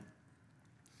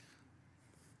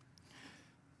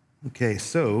Okay,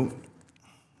 so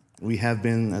we have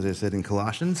been, as I said, in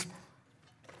Colossians.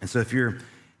 And so if you're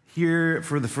here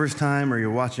for the first time or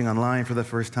you're watching online for the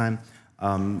first time,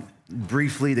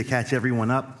 briefly to catch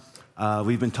everyone up,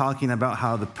 we've been talking about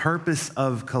how the purpose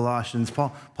of Colossians,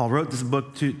 Paul wrote this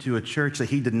book to a church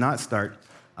that he did not start.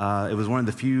 It was one of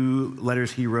the few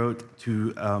letters he wrote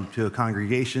to a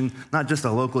congregation, not just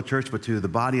a local church, but to the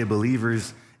body of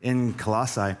believers in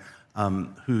Colossae,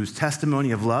 whose testimony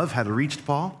of love had reached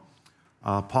Paul.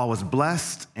 Paul was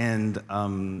blessed and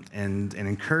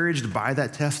encouraged by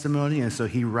that testimony, and so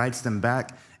he writes them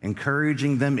back,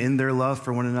 encouraging them in their love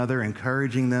for one another,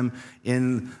 encouraging them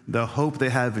in the hope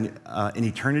they have in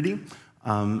eternity.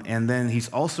 And then he's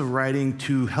also writing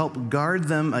to help guard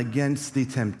them against the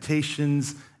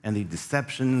temptations and the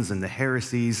deceptions and the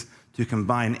heresies to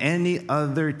combine any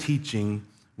other teaching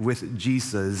with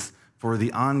Jesus for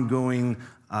the ongoing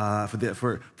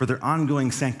for their ongoing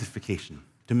sanctification,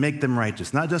 to make them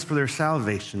righteous, not just for their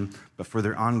salvation, but for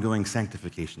their ongoing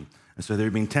sanctification. And so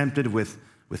they're being tempted with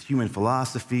human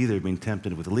philosophy, they're being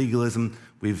tempted with legalism.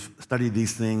 We've studied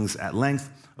these things at length,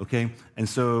 okay? And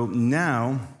so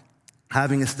now,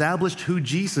 having established who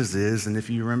Jesus is, and if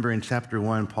you remember in chapter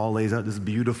 1, Paul lays out this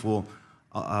beautiful,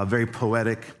 very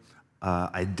poetic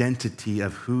identity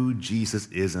of who Jesus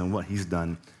is and what he's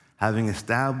done. Having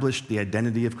established the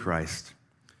identity of Christ,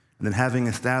 and then having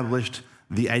established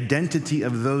the identity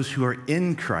of those who are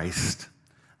in Christ,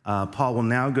 Paul will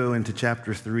now go into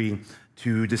chapter 3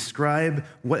 to describe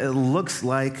what it looks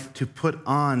like to put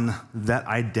on that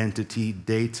identity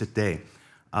day to day.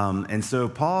 And so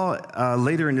Paul,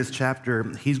 later in this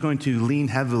chapter, he's going to lean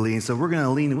heavily, and so we're going to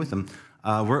lean with him.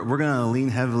 We're going to lean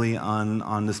heavily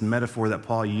on this metaphor that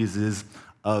Paul uses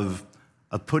of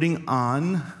putting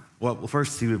on, well,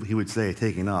 first he would say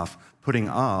taking off, putting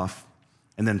off,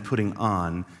 and then putting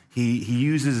on. He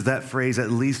uses that phrase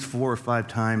at least 4 or 5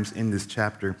 times in this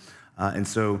chapter. And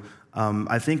so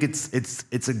I think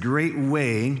it's a great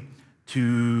way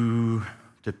to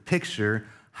picture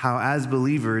how, as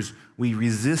believers, we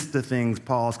resist the things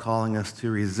Paul's calling us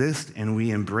to resist, and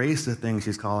we embrace the things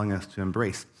he's calling us to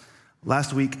embrace.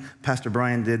 Last week, Pastor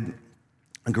Brian did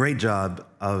a great job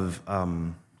of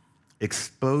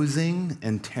exposing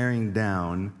and tearing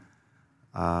down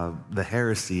the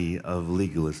heresy of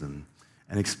legalism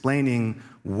and explaining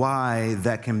why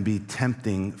that can be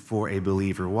tempting for a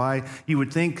believer. Why you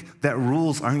would think that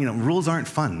rules aren't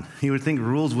fun. You would think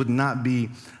rules would not be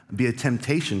a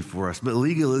temptation for us, but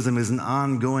legalism is an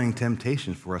ongoing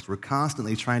temptation for us. We're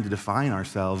constantly trying to define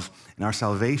ourselves and our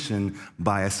salvation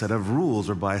by a set of rules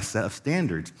or by a set of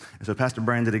standards. And so Pastor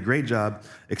Brian did a great job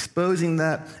exposing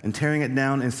that and tearing it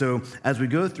down. And so as we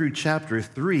go through chapter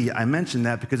 3, I mentioned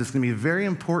that because it's going to be very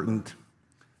important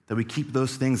that we keep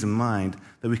those things in mind,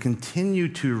 that we continue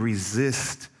to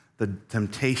resist the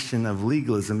temptation of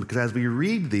legalism, because as we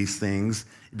read these things,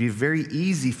 it'd be very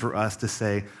easy for us to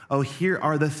say, oh, here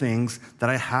are the things that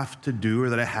I have to do or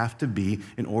that I have to be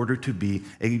in order to be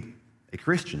a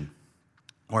Christian,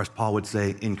 or as Paul would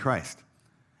say, in Christ.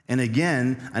 And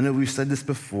again, I know we've said this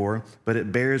before, but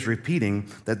it bears repeating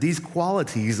that these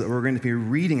qualities that we're going to be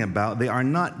reading about, they are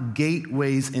not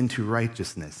gateways into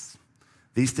righteousness.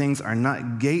 These things are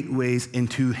not gateways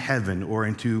into heaven or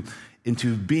into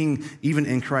being even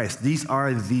in Christ. These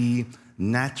are the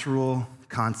natural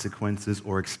consequences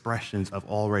or expressions of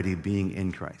already being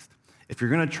in Christ. If you're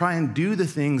going to try and do the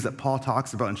things that Paul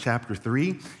talks about in chapter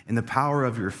 3 in the power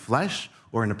of your flesh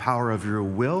or in the power of your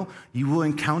will, you will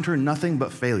encounter nothing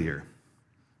but failure.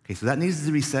 Okay, so that needs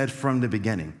to be said from the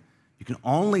beginning. You can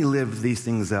only live these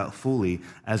things out fully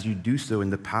as you do so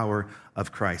in the power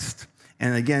of Christ.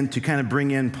 And again, to kind of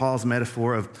bring in Paul's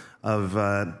metaphor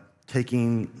of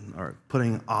taking or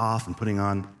putting off and putting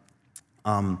on,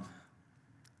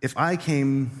 if I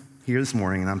came here this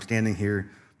morning and I'm standing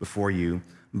here before you,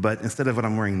 but instead of what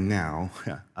I'm wearing now,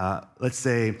 let's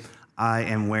say I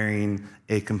am wearing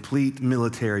a complete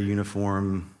military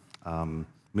uniform,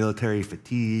 military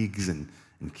fatigues and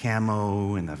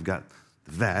camo, and I've got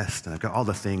the vest, and I've got all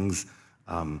the things.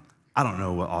 I don't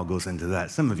know what all goes into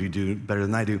that. Some of you do better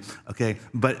than I do, okay?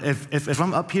 But if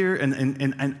I'm up here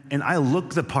and I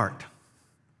look the part,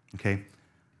 okay,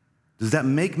 does that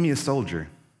make me a soldier?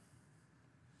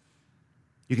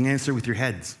 You can answer with your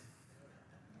heads.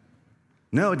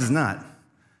 No, it does not.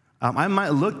 I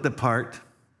might look the part,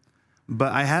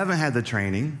 but I haven't had the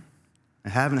training. I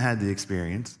haven't had the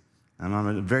experience. I'm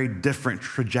on a very different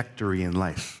trajectory in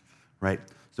life, right?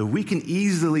 So we can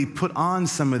easily put on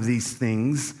some of these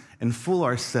things and fool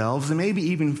ourselves and maybe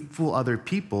even fool other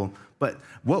people, but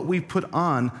what we put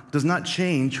on does not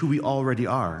change who we already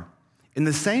are. In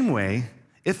the same way,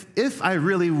 If I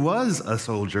really was a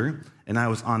soldier and I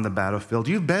was on the battlefield,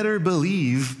 you better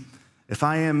believe if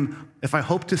I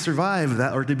hope to survive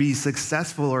that or to be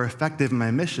successful or effective in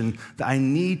my mission, that I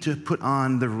need to put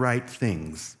on the right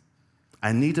things.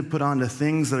 I need to put on the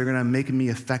things that are going to make me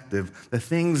effective, the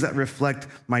things that reflect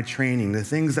my training, the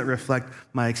things that reflect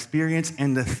my experience,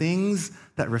 and the things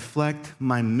that reflect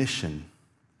my mission.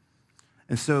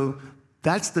 And so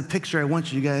that's the picture I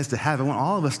want you guys to have. I want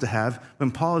all of us to have.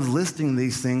 When Paul is listing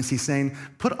these things, he's saying,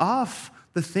 put off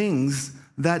the things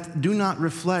that do not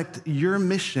reflect your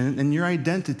mission and your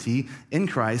identity in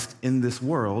Christ in this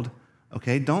world.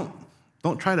 Okay, don't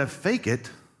try to fake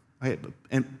it, right?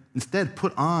 And instead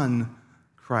put on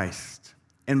Christ.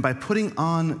 And by putting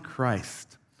on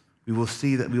Christ, we will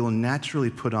see that we will naturally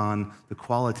put on the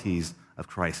qualities of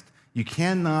Christ. You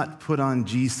cannot put on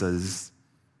Jesus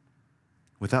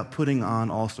without putting on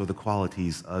also the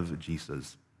qualities of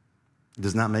Jesus. It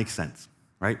does not make sense,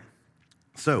 right?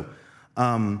 So,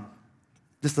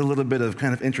 just a little bit of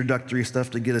kind of introductory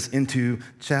stuff to get us into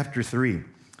chapter 3.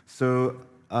 So,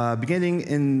 beginning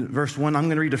in verse 1, I'm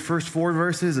going to read the first 4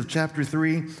 verses of chapter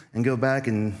 3 and go back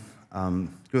and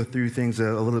go through things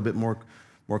a little bit more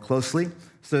closely.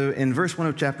 So, in verse 1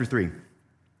 of chapter 3,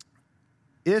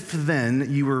 if then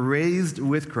you were raised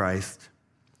with Christ,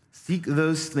 seek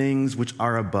those things which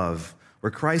are above,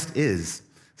 where Christ is,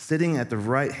 sitting at the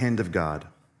right hand of God.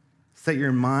 Set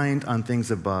your mind on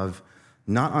things above,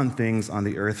 not on things on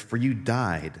the earth, for you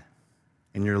died,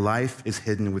 and your life is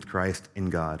hidden with Christ in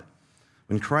God.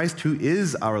 When Christ, who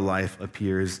is our life,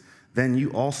 appears, then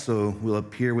you also will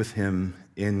appear with him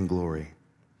in glory.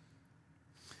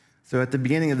 So at the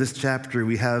beginning of this chapter,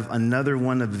 we have another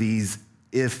one of these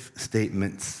if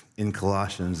statements in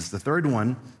Colossians. It's the third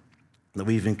one that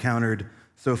we've encountered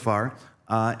so far.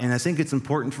 And I think it's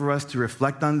important for us to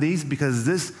reflect on these because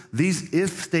these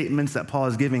if statements that Paul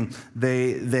is giving,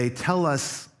 they tell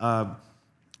us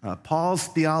Paul's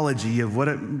theology of what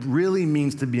it really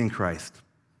means to be in Christ.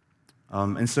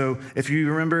 And so if you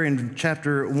remember in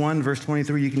chapter 1, verse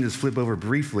 23, you can just flip over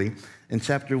briefly. In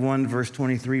chapter 1, verse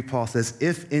 23, Paul says,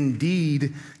 if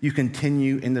indeed you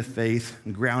continue in the faith,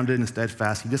 grounded and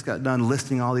steadfast. He just got done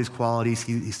listing all these qualities.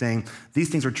 He's saying these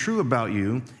things are true about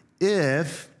you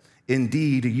if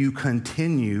indeed you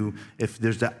continue, if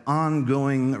there's that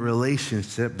ongoing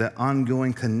relationship, that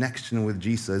ongoing connection with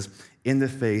Jesus in the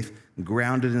faith,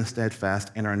 grounded and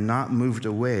steadfast, and are not moved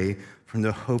away from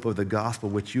the hope of the gospel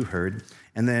which you heard.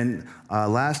 And then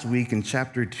last week in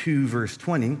chapter 2, verse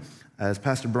 20, as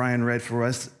Pastor Brian read for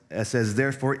us, it says,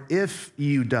 therefore, if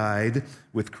you died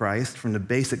with Christ from the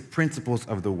basic principles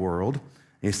of the world, and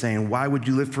he's saying, why would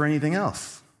you live for anything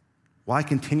else? Why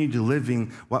continue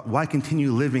living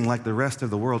like the rest of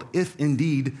the world if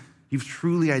indeed you've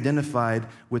truly identified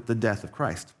with the death of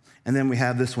Christ? And then we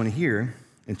have this one here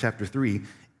in chapter 3,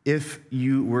 if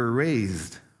you were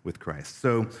raised with Christ.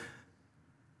 So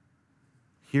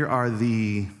here are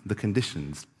the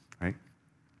conditions, right?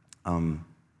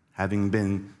 Having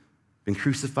been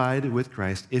crucified with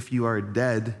Christ, if you are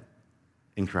dead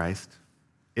in Christ,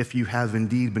 if you have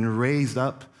indeed been raised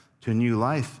up to a new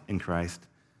life in Christ,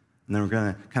 and then we're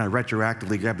going to kind of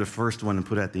retroactively grab the first one and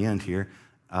put it at the end here,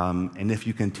 and if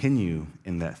you continue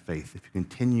in that faith, if you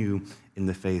continue in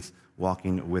the faith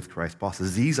walking with Christ. Paul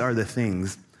says these are the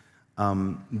things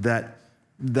that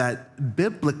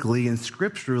biblically and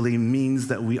scripturally means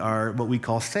that we are what we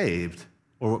call saved,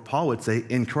 or what Paul would say,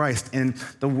 in Christ. And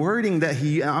the wording that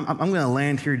I'm going to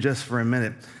land here just for a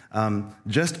minute,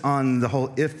 just on the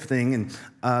whole if thing,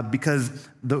 and because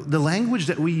the language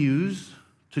that we use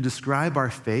to describe our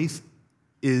faith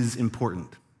is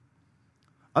important.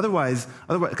 Otherwise,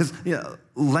 because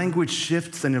language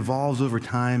shifts and evolves over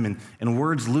time, and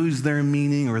words lose their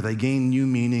meaning or they gain new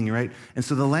meaning, right? And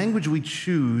so the language we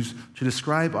choose to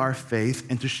describe our faith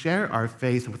and to share our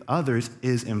faith with others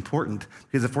is important,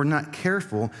 because if we're not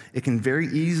careful, it can very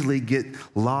easily get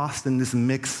lost in this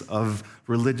mix of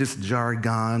religious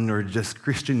jargon or just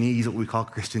Christianese, what we call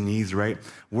Christianese, right?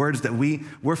 Words that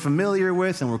we're familiar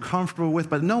with and we're comfortable with,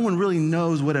 but no one really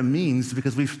knows what it means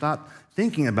because we've stopped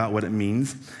thinking about what it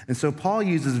means. And so Paul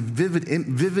uses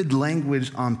vivid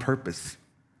language on purpose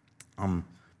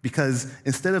because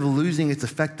instead of losing its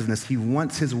effectiveness, he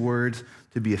wants his words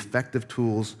to be effective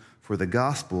tools for the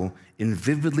gospel in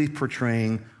vividly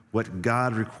portraying what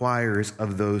God requires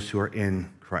of those who are in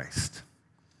Christ.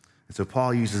 And so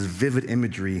Paul uses vivid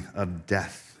imagery of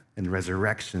death and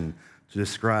resurrection to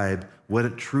describe what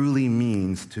it truly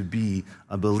means to be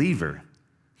a believer.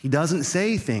 He doesn't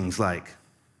say things like,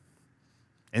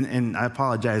 And I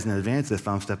apologize in advance if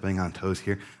I'm stepping on toes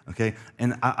here, okay?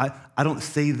 And I don't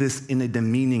say this in a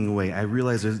demeaning way. I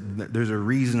realize there's a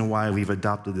reason why we've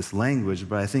adopted this language,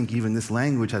 but I think even this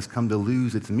language has come to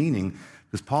lose its meaning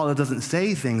because Paul doesn't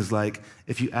say things like,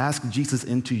 if you ask Jesus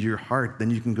into your heart,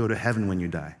 then you can go to heaven when you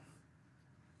die.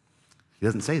 He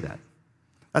doesn't say that.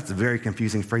 That's a very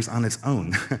confusing phrase on its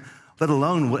own, let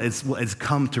alone what it's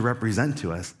come to represent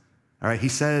to us. All right, he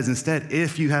says instead,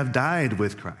 if you have died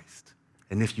with Christ,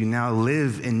 and if you now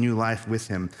live in new life with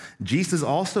him. Jesus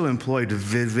also employed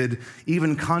vivid,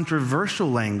 even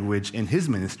controversial language in his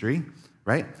ministry,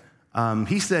 right?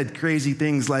 He said crazy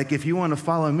things like, if you want to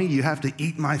follow me, you have to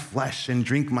eat my flesh and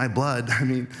drink my blood. I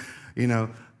mean,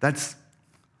 that's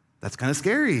kind of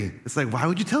scary. It's like, why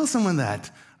would you tell someone that?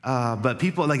 But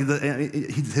people, like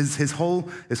his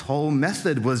whole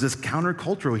method was just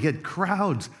countercultural. He had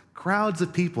crowds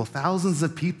of people, thousands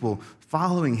of people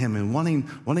following him and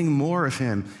wanting more of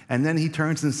him. And then he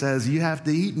turns and says, you have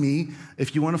to eat me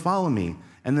if you want to follow me.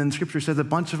 And then Scripture says a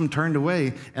bunch of them turned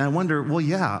away. And I wonder, well,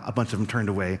 yeah, a bunch of them turned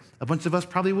away. A bunch of us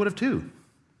probably would have too.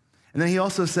 And then he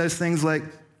also says things like,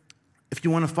 if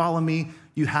you want to follow me,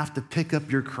 you have to pick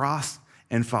up your cross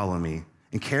and follow me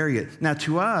and carry it. Now,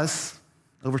 to us,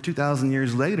 over 2,000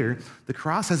 years later, the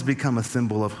cross has become a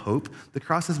symbol of hope. The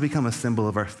cross has become a symbol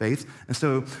of our faith. And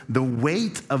so the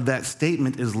weight of that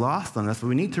statement is lost on us. But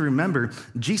we need to remember,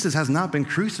 Jesus has not been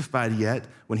crucified yet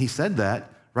when he said that,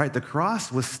 right? The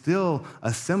cross was still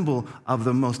a symbol of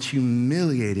the most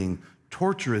humiliating,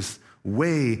 torturous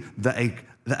way that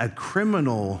a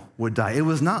criminal would die. It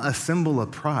was not a symbol of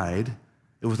pride.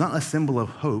 It was not a symbol of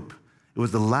hope. It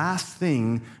was the last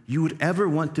thing you would ever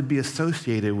want to be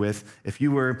associated with if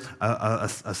you were a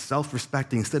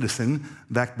self-respecting citizen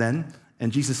back then.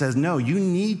 And Jesus says, no, you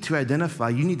need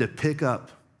to pick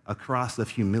up a cross of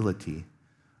humility,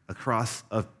 a cross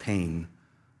of pain,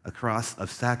 a cross of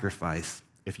sacrifice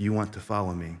if you want to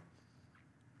follow me.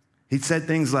 He said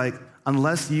things like,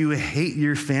 unless you hate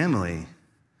your family.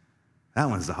 That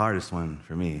one's the hardest one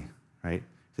for me, right?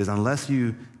 He says, unless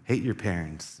you hate your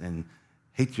parents and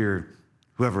hate your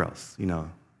whoever else,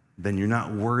 then you're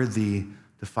not worthy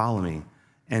to follow me.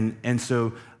 And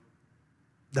so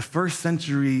the first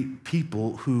century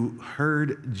people who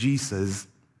heard Jesus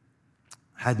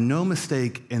had no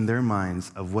mistake in their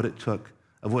minds of what it took,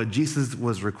 of what Jesus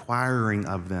was requiring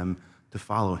of them to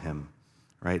follow him,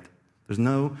 right? There's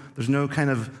no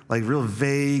kind of like real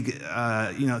vague,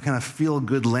 kind of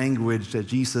feel-good language that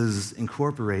Jesus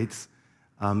incorporates.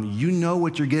 You know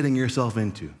what you're getting yourself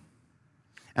into.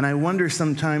 And I wonder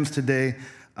sometimes today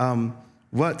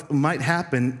what might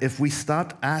happen if we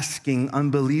stopped asking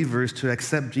unbelievers to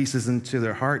accept Jesus into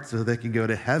their heart so they could go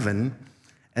to heaven,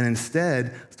 and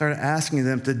instead started asking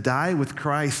them to die with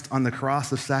Christ on the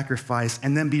cross of sacrifice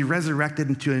and then be resurrected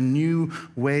into a new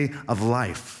way of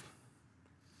life.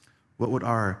 What would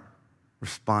our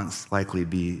response likely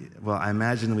be? Well, I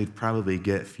imagine we'd probably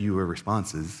get fewer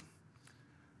responses.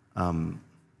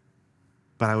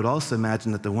 But I would also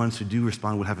imagine that the ones who do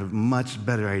respond would have a much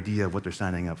better idea of what they're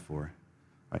signing up for.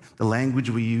 Right? The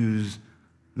language we use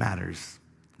matters.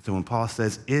 So when Paul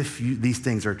says, if these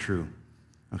things are true,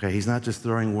 okay, he's not just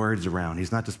throwing words around.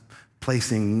 He's not just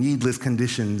placing needless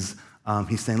conditions.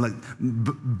 He's saying, look,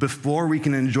 before we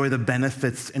can enjoy the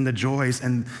benefits and the joys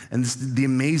and the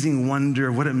amazing wonder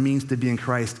of what it means to be in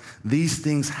Christ, these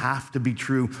things have to be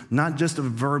true, not just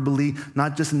verbally,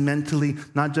 not just mentally,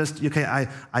 not just, okay,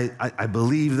 I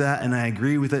believe that and I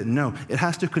agree with it. No, it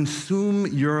has to consume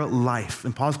your life.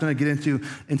 And Paul's going to get into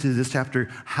this chapter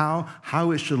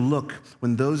how it should look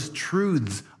when those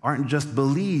truths aren't just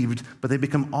believed, but they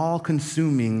become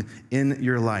all-consuming in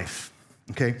your life.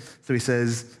 Okay, so he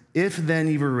says, if then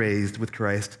you were raised with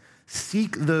Christ,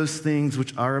 seek those things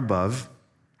which are above,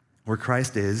 where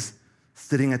Christ is,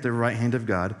 sitting at the right hand of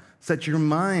God. Set your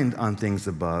mind on things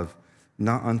above,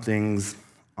 not on things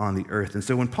on the earth. And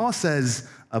so when Paul says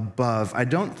above, I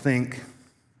don't think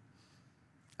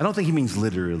he means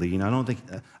literally. I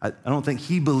don't think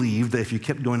he believed that if you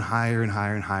kept going higher and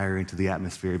higher and higher into the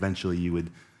atmosphere, eventually you would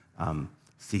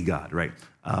see God, right?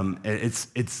 It's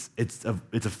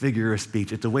a figure of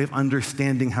speech. It's a way of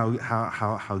understanding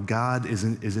how God is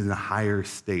in a higher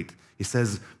state. He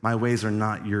says, my ways are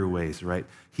not your ways, right?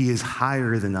 He is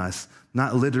higher than us,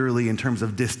 not literally in terms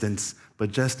of distance,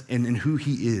 but just in who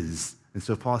he is. And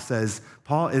so Paul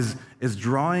is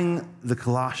drawing the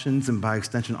Colossians, and by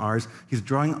extension ours, he's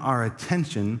drawing our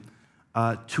attention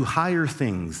to higher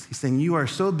things. He's saying, you are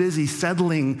so busy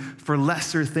settling for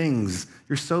lesser things.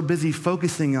 You're so busy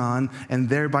focusing on and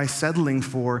thereby settling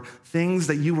for things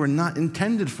that you were not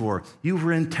intended for. You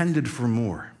were intended for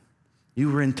more.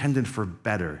 You were intended for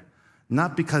better.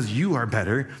 Not because you are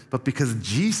better, but because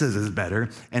Jesus is better,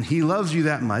 and he loves you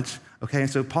that much, okay? And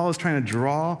so Paul is trying to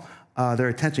draw their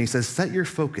attention. He says, set your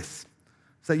focus,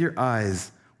 set your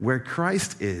eyes where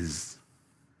Christ is.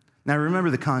 Now remember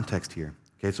the context here,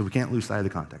 okay? So we can't lose sight of the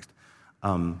context.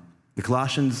 The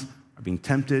Colossians are being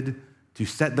tempted to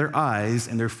set their eyes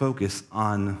and their focus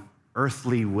on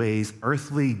earthly ways,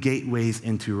 earthly gateways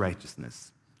into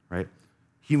righteousness, right?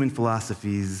 Human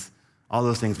philosophies, all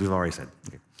those things we've already said.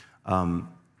 Okay.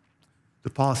 So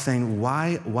Paul is saying,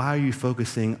 why are you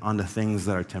focusing on the things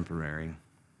that are temporary?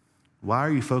 Why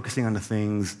are you focusing on the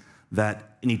things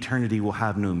that in eternity will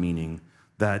have no meaning,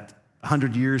 that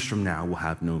 100 years from now will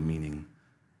have no meaning?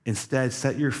 Instead,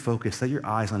 set your focus, set your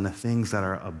eyes on the things that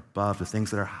are above, the things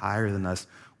that are higher than us,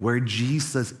 where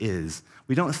Jesus is.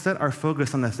 We don't set our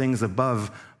focus on the things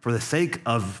above for the sake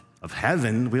of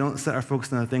heaven. We don't set our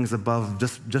focus on the things above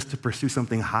just to pursue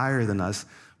something higher than us.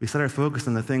 We set our focus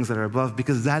on the things that are above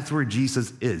because that's where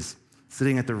Jesus is,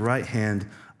 sitting at the right hand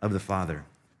of the Father.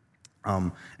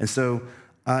 And so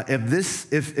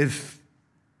if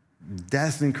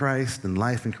death in Christ and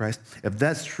life in Christ, if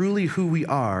that's truly who we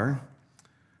are,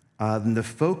 then the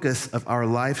focus of our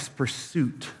life's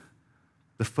pursuit,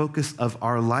 the focus of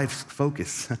our life's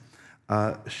focus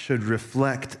should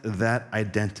reflect that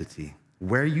identity.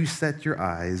 Where you set your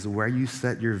eyes, where you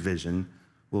set your vision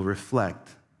will reflect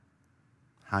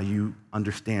how you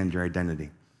understand your identity.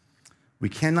 We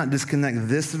cannot disconnect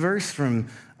this verse from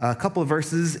a couple of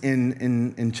verses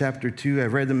in chapter 2. I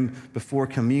read them before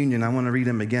communion. I want to read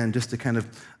them again just to kind of,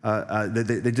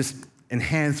 they just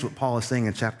enhance what Paul is saying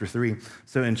in chapter 3.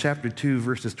 So in chapter 2,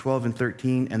 verses 12 and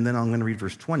 13, and then I'm going to read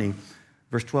verse 20.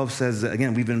 Verse 12 says,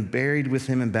 again, we've been buried with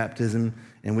him in baptism,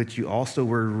 in which you also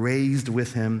were raised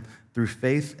with him through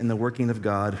faith in the working of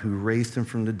God who raised him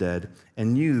from the dead.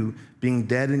 And you, being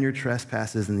dead in your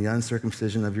trespasses and the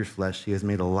uncircumcision of your flesh, he has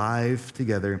made alive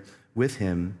together with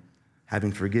him,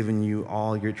 having forgiven you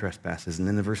all your trespasses. And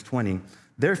then in verse 20,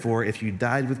 therefore, if you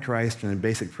died with Christ from the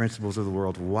basic principles of the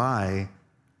world, why,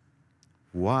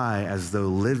 as though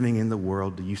living in the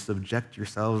world, do you subject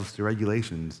yourselves to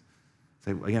regulations?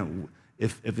 Say, again,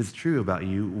 if it's true about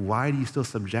you, why do you still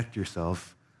subject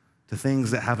yourself to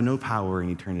things that have no power in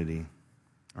eternity,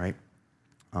 right?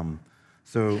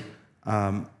 So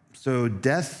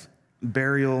death,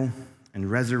 burial, and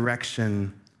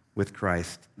resurrection with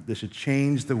Christ, this should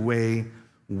change the way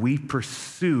we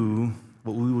pursue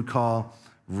what we would call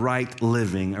right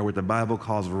living, or what the Bible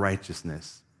calls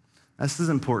righteousness. This is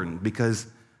important because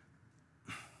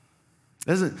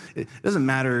it doesn't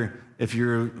matter if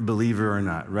you're a believer or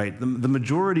not, right? The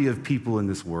majority of people in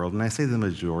this world, and I say the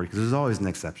majority because there's always an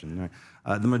exception,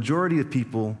 right? The majority of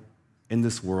people in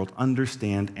this world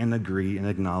understand and agree and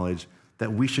acknowledge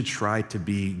that we should try to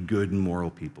be good and moral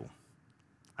people.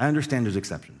 I understand there's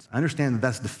exceptions. I understand that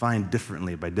that's defined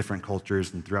differently by different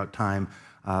cultures and throughout time,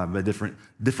 by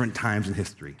different times in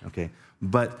history, okay?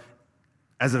 But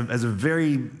as a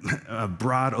very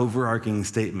broad, overarching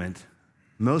statement,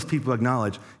 most people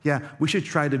acknowledge, yeah, we should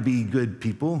try to be good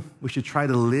people. We should try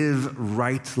to live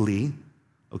rightly,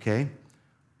 okay?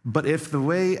 But if the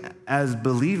way as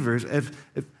believers, if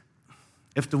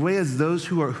the way as those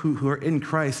who are in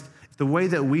Christ, if the way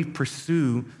that we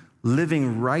pursue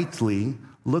living rightly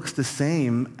looks the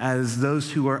same as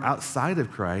those who are outside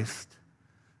of Christ,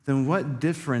 then what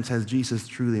difference has Jesus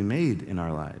truly made in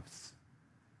our lives?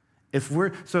 If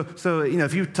we're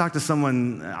if you talk to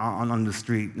someone on the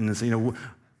street and say,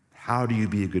 how do you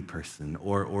be a good person,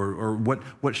 or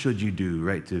what should you do,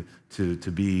 right,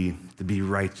 to be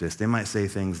righteous? They might say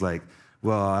things like,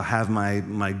 well, I have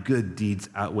my good deeds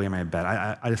outweigh my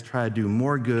bad. I just try to do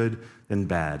more good than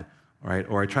bad, right?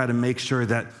 Or I try to make sure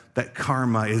that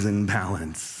karma is in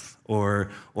balance. Or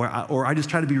I just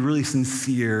try to be really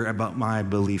sincere about my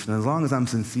beliefs. And as long as I'm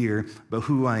sincere about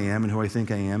who I am and who I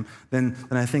think I am, then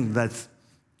I think that's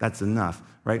enough,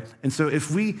 right? And so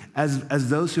if we, as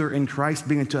those who are in Christ,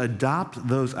 begin to adopt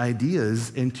those ideas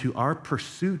into our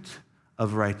pursuit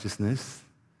of righteousness,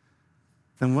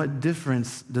 then what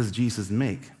difference does Jesus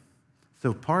make?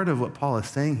 So part of what Paul is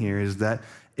saying here is that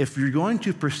if you're going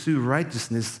to pursue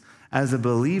righteousness as a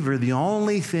believer, the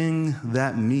only thing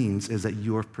that means is that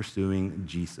you're pursuing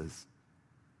Jesus.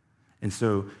 And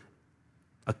so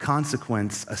a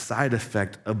consequence, a side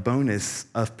effect, a bonus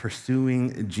of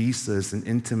pursuing Jesus and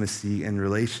intimacy and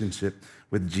relationship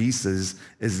with Jesus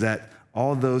is that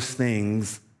all those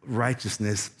things,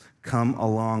 righteousness, come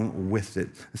along with it.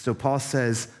 And so Paul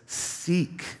says,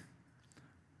 seek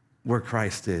where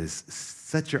Christ is.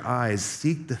 Set your eyes,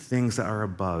 seek the things that are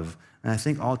above. And I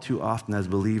think all too often as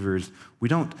believers, we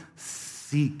don't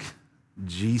seek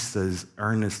Jesus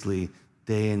earnestly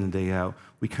day in and day out.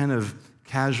 We kind of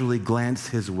casually glance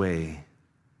his way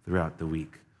throughout the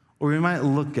week. Or we might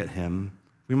look at him,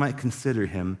 we might consider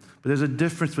him, but there's a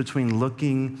difference between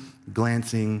looking,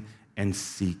 glancing, and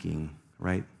seeking,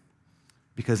 right?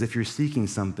 Because if you're seeking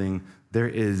something,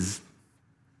 there's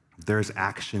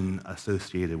action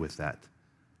associated with that.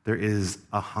 There is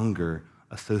a hunger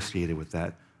associated with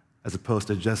that, as opposed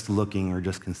to just looking or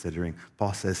just considering.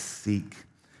 Paul says seek.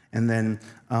 And then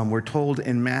we're told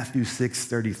in Matthew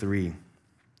 6:33,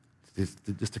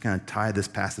 just to kind of tie this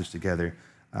passage together,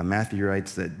 Matthew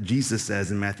writes that Jesus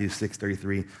says in Matthew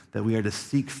 6:33 that we are to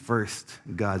seek first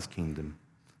God's kingdom.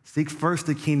 Seek first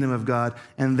the kingdom of God,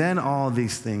 and then all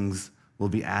these things will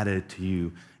be added to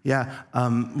you. Yeah,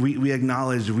 we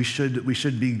acknowledge we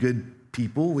should be good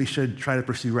people. We should try to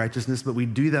pursue righteousness, but we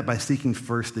do that by seeking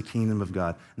first the kingdom of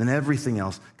God. And then everything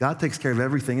else, God takes care of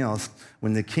everything else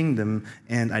when the kingdom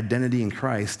and identity in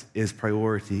Christ is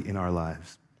priority in our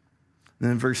lives. And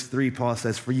then in verse 3, Paul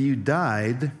says, "For you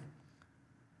died,"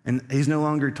 and he's no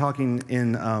longer talking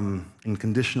in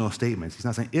conditional statements. He's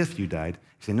not saying if you died.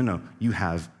 He's saying, no, you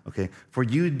have, okay? "For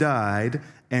you died,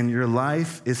 and your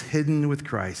life is hidden with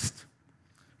Christ.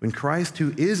 When Christ,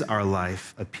 who is our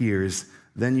life, appears,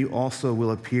 then you also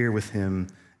will appear with him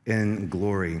in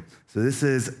glory." So this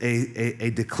is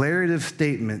a declarative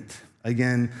statement,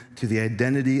 again, to the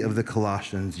identity of the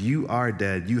Colossians. You are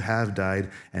dead, you have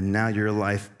died, and now your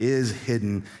life is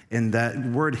hidden. And that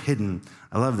word hidden,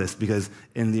 I love this because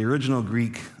in the original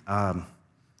Greek,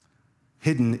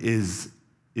 hidden is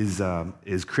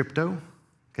crypto,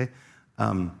 okay?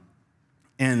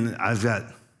 And I've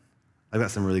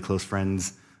got some really close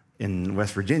friends in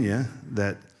West Virginia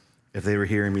that if they were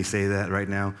hearing me say that right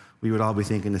now, we would all be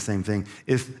thinking the same thing.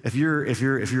 If you're a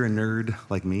nerd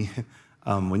like me,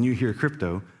 when you hear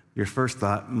crypto, your first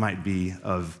thought might be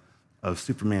of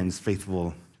Superman's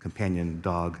faithful companion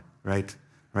dog, right?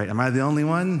 Right? Am I the only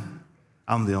one?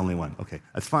 I'm the only one. Okay,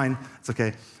 that's fine. It's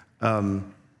okay.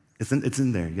 It's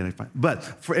in there. You know,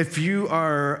 but if you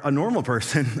are a normal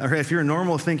person, or if you're a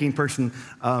normal thinking person,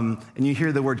 and you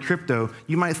hear the word crypto,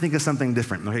 you might think of something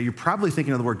different. Okay, you're probably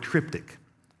thinking of the word cryptic,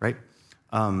 right?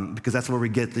 Because that's where we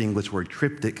get the English word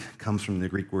cryptic, comes from the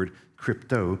Greek word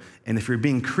crypto. And if you're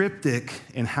being cryptic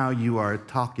in how you are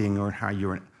talking or how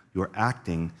you're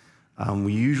acting,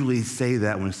 we usually say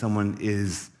that when someone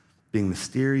is being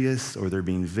mysterious or they're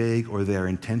being vague or they're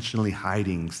intentionally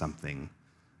hiding something,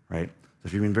 right? So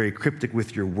if you're being very cryptic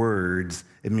with your words,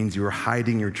 it means you're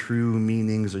hiding your true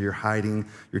meanings or you're hiding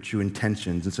your true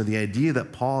intentions. And so the idea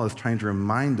that Paul is trying to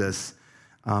remind us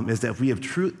is that if we have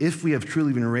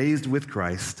truly been raised with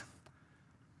Christ,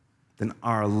 then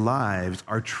our lives,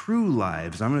 our true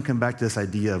lives, I'm going to come back to this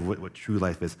idea of what true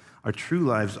life is. Our true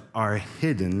lives are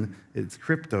hidden, it's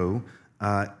crypto,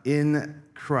 in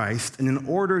Christ. And in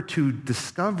order to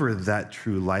discover that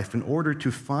true life, in order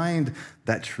to find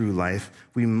that true life,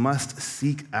 we must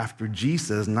seek after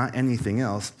Jesus, not anything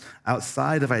else.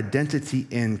 Outside of identity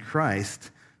in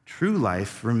Christ, true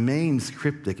life remains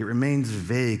cryptic, it remains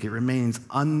vague, it remains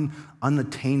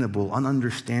unattainable,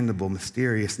 ununderstandable,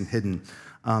 mysterious, and hidden.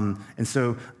 And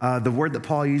so the word that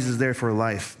Paul uses there for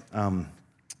life,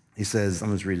 he says, I'm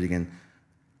going to read it again.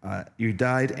 You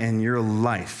died and your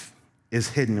life is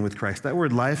hidden with Christ. That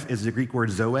word life is the Greek word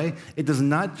zoe. It does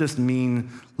not just mean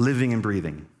living and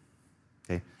breathing.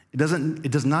 Okay? It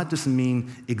does not just mean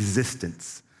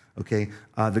existence. Okay?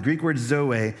 The Greek word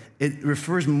zoe, it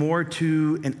refers more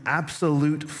to an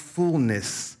absolute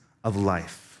fullness of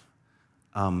life.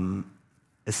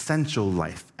 Essential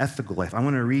life, ethical life. I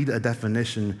want to read a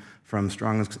definition from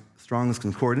Strong's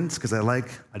Concordance because I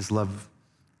just love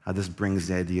how this brings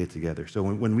the idea together. So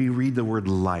when we read the word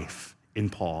life in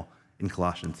Paul, in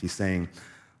Colossians, he's saying,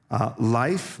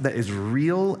 life that is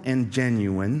real and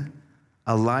genuine,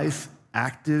 a life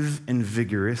active and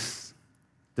vigorous,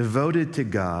 devoted to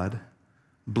God,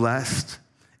 blessed,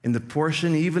 in the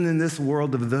portion, even in this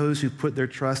world, of those who put their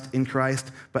trust in Christ,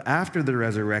 but after the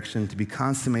resurrection to be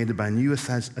consummated by new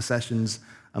accessions,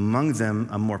 among them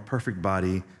a more perfect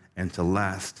body, and to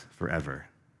last forever.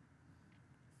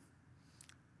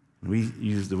 When we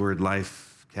use the word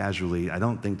life casually, I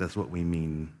don't think that's what we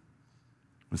mean.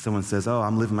 When someone says, oh,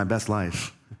 I'm living my best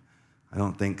life, I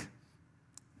don't think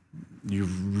you're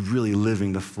really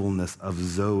living the fullness of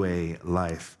Zoe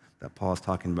life that Paul is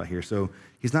talking about here. So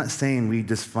he's not saying we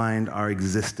just find our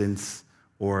existence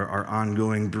or our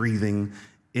ongoing breathing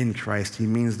in Christ. He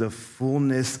means the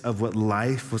fullness of what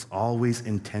life was always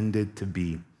intended to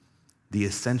be, the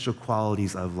essential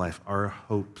qualities of life, our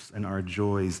hopes and our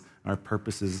joys, our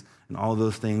purposes, and all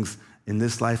those things in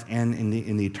this life and in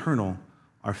the eternal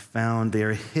are found, they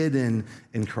are hidden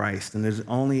in Christ. And there's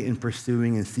only in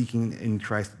pursuing and seeking in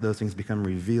Christ that those things become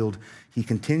revealed. He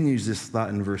continues this thought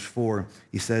in verse 4.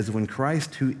 He says, when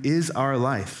Christ, who is our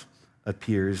life,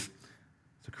 appears,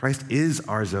 so Christ is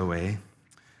our Zoe,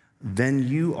 then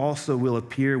you also will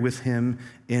appear with him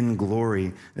in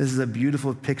glory. This is a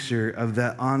beautiful picture of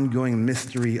that ongoing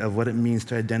mystery of what it means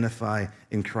to identify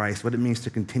in Christ, what it means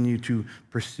to continue to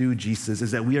pursue Jesus,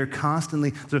 is that we are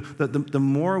constantly, so the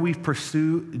more we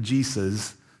pursue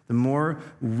Jesus, the more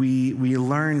we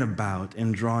learn about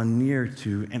and draw near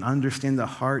to and understand the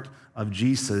heart of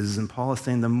Jesus. And Paul is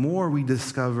saying the more we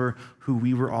discover who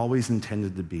we were always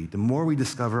intended to be, the more we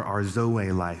discover our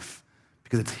Zoe life,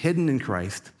 because it's hidden in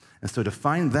Christ. And so to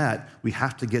find that, we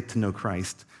have to get to know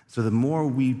Christ. So the more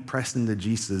we press into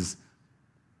Jesus,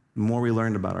 the more we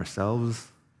learn about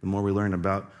ourselves, the more we learn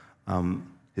about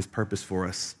his purpose for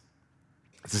us.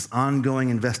 It's this ongoing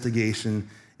investigation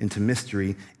into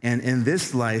mystery. And in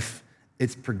this life,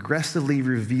 it's progressively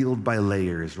revealed by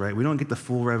layers, right? We don't get the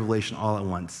full revelation all at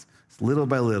once. It's little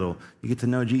by little. You get to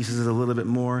know Jesus a little bit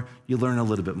more, you learn a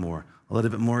little bit more. A little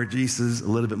bit more Jesus, a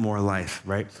little bit more life,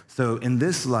 right? So in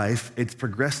this life, it's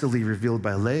progressively revealed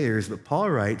by layers, but Paul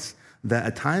writes that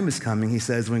a time is coming, he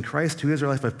says, when Christ, who is our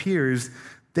life, appears,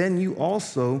 then you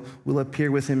also will appear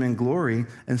with him in glory.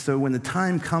 And so when the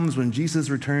time comes when Jesus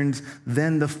returns,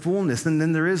 then the fullness, and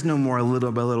then there is no more a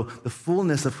little by little, the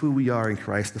fullness of who we are in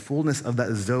Christ, the fullness of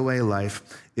that Zoe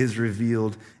life is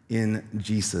revealed in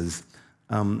Jesus.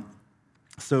 Do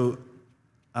you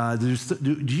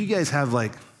guys have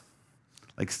like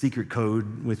secret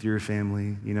code with your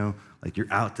family, you know, like you're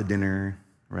out to dinner,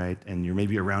 right? And you're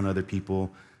maybe around other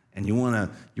people and you want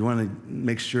to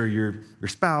make sure your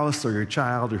spouse or your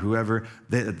child or whoever,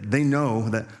 they know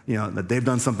that, you know, that they've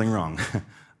done something wrong.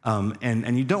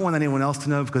 And you don't want anyone else to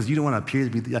know because you don't want to appear to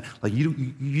be, like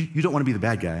you don't want to be the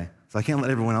bad guy. So I can't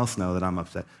let everyone else know that I'm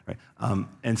upset, right?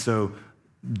 And so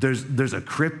there's a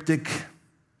cryptic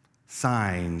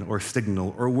sign or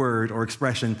signal or word or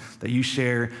expression that you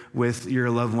share with your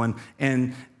loved one,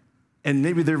 and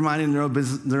maybe they're minding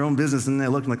their own business, and they're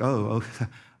looking like, oh,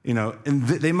 you know, and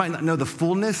they might not know the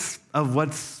fullness of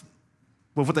what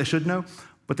they should know,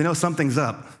 but they know something's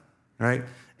up, right?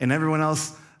 And everyone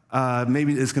else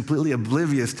maybe is completely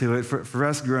oblivious to it. For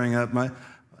us growing up,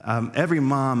 every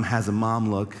mom has a mom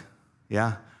look,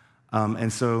 yeah,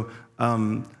 and so.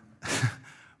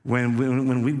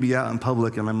 When we'd be out in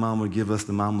public and my mom would give us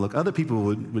the mom look, other people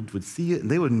would see it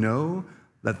and they would know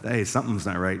that, hey, something's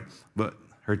not right. But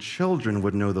her children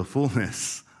would know the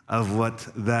fullness of what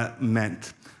that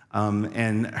meant.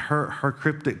 And her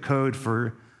cryptic code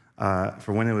for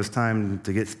when it was time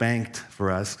to get spanked for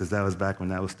us, because that was back when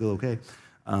that was still okay,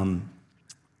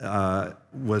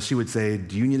 was she would say,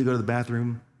 do you need to go to the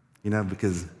bathroom? You know,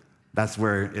 because that's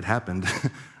where it happened.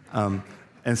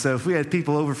 And so if we had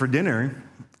people over for dinner,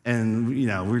 and, you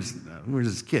know, we're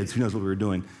just kids. Who knows what we were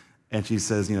doing? And she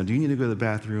says, you know, do you need to go to the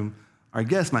bathroom? Our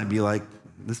guest might be like,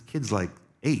 this kid's like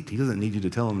 8. He doesn't need you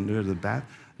to tell him to go to the bath,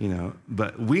 you know.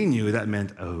 But we knew that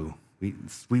meant, oh, we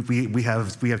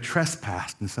have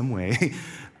trespassed in some way.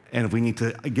 And we need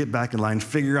to get back in line,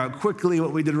 figure out quickly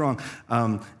what we did wrong.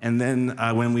 And then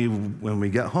when we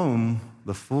got home,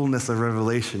 the fullness of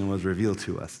revelation was revealed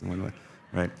to us in one way,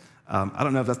 right? I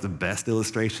don't know if that's the best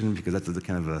illustration because that's the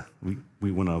kind of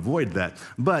we want to avoid that.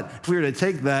 But if we were to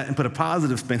take that and put a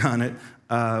positive spin on it,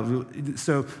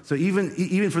 so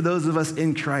even for those of us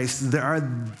in Christ, there are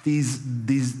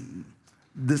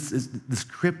this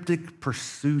cryptic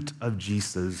pursuit of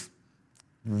Jesus.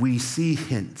 We see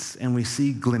hints and we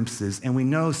see glimpses and we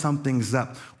know something's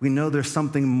up. We know there's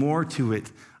something more to it.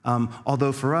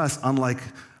 Although for us, unlike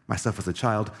myself as a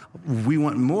child, we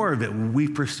want more of it. We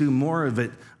pursue more of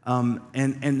it.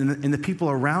 And the people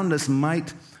around us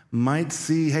might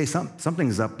see, hey,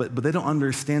 something's up, but they don't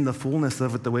understand the fullness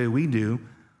of it the way we do.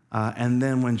 And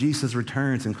then when Jesus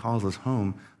returns and calls us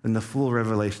home, then the full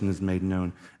revelation is made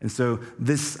known. And so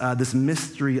this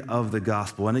mystery of the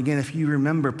gospel, and again, if you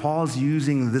remember, Paul's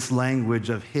using this language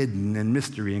of hidden and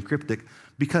mystery and cryptic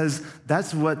because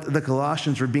that's what the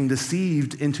Colossians were being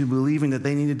deceived into believing that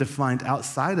they needed to find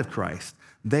outside of Christ.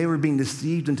 They were being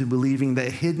deceived into believing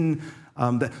that hidden,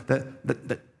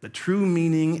 that true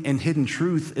meaning and hidden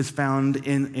truth is found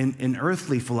in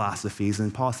earthly philosophies.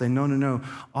 And Paul saying, no.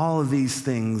 All of these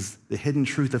things, the hidden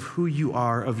truth of who you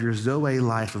are, of your Zoe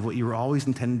life, of what you were always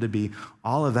intended to be,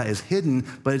 all of that is hidden,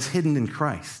 but it's hidden in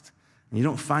Christ. And you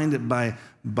don't find it by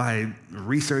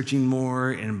researching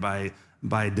more and by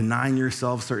denying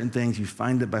yourself certain things. You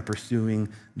find it by pursuing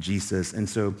Jesus. And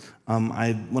so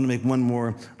I want to make one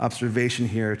more observation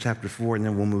here, chapter 4, and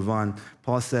then we'll move on.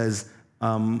 Paul says,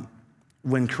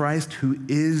 when Christ, who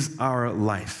is our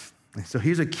life. So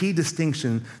here's a key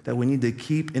distinction that we need to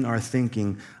keep in our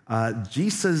thinking.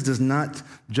 Jesus does not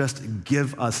just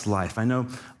give us life. I know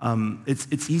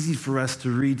it's easy for us to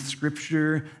read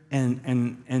Scripture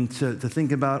and to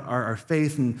think about our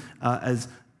faith and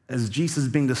as Jesus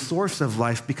being the source of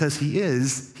life, because he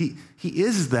is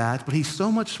that, but he's so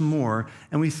much more.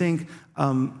 And we think,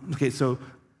 so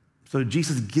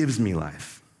Jesus gives me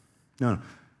life. No,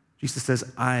 Jesus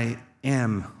says, I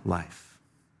am life.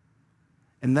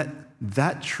 And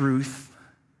that truth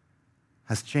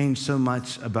has changed so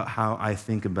much about how I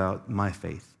think about my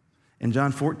faith. In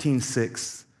John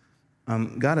 14:6,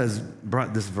 God has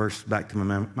brought this verse back to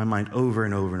my mind over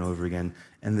and over and over again.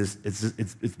 And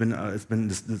it's been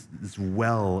this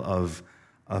well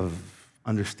of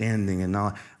understanding and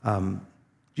knowledge.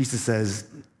 Jesus says,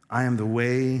 I am the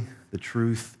way, the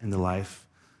truth, and the life.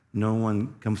 No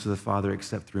one comes to the Father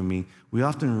except through me. We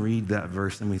often read that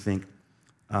verse and we think,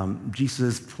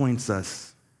 Jesus points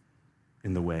us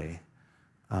in the way.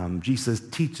 Jesus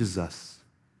teaches us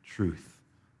truth,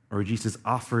 or Jesus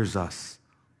offers us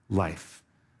life.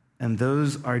 And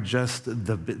those are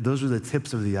the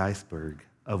tips of the iceberg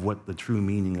of what the true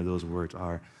meaning of those words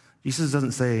are. Jesus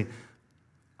doesn't say,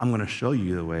 I'm going to show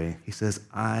you the way. He says,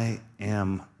 I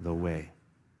am the way.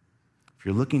 If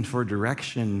you're looking for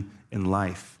direction in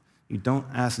life, you don't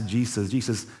ask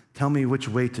Jesus, tell me which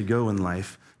way to go in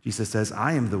life. Jesus says,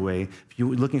 I am the way. If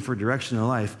you're looking for direction in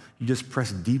life, you just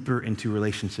press deeper into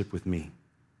relationship with me.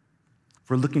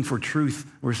 If we're looking for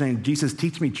truth, we're saying, Jesus,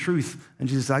 teach me truth. And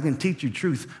Jesus says, I can teach you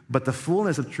truth, but the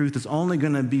fullness of truth is only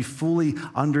going to be fully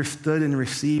understood and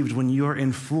received when you're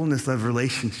in fullness of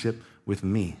relationship with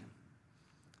me.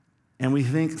 And we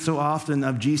think so often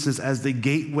of Jesus as the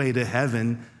gateway to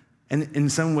heaven, and in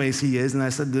some ways he is, and I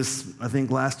said this, I think,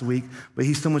 last week, but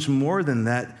he's so much more than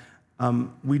that.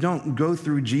 We don't go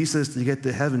through Jesus to get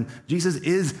to heaven. Jesus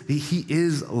he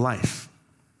is life,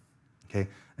 okay?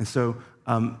 And so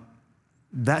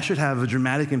that should have a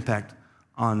dramatic impact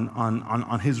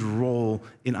on his role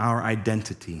in our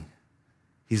identity.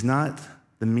 He's not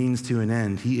the means to an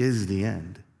end. He is the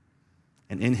end.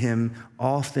 And in him,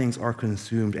 all things are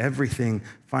consumed. Everything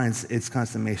finds its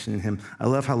consummation in him. I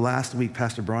love how last week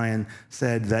Pastor Brian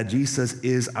said that Jesus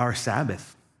is our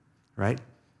Sabbath, right?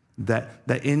 That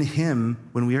in him,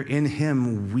 when we are in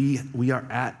him, we are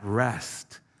at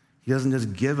rest. He doesn't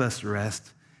just give us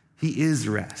rest, he is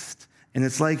rest. And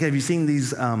it's like, have you seen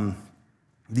these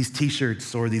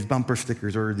T-shirts or these bumper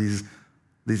stickers or these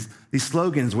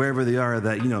slogans wherever they are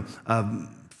that,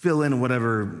 fill in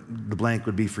whatever the blank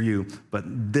would be for you, but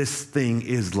this thing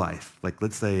is life. Like,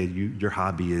 let's say your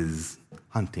hobby is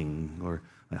hunting, or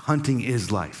hunting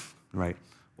is life, right?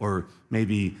 Or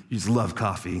maybe you just love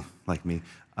coffee, like me,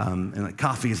 and like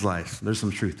coffee is life. There's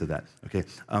some truth to that, okay?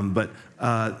 But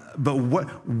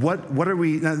what are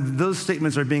we? Now, those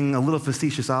statements are being a little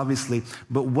facetious, obviously.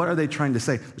 But what are they trying to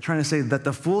say? They're trying to say that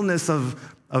the fullness of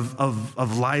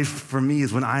life for me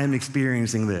is when I am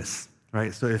experiencing this.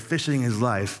 Right? So if fishing is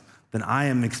life, then I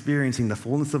am experiencing the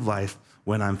fullness of life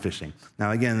when I'm fishing.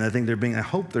 Now, again, I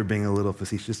hope they're being a little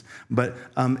facetious, but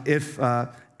if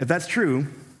that's true,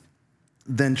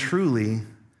 then truly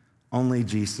only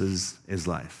Jesus is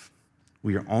life.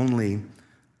 We are only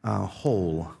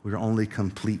whole. We are only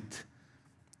complete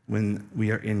when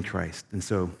we are in Christ. And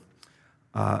so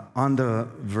on to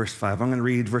verse 5. I'm going to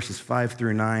read verses 5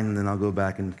 through 9, and then I'll go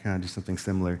back and kind of do something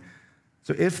similar.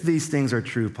 So if these things are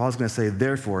true, Paul's going to say,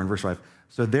 therefore, in verse 5.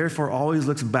 So therefore always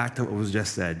looks back to what was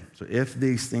just said. So if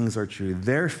these things are true,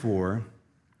 therefore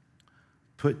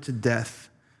put to death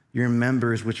your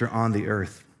members which are on the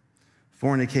earth: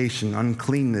 fornication,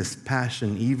 uncleanness,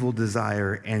 passion, evil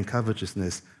desire, and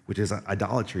covetousness, which is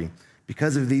idolatry.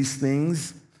 Because of these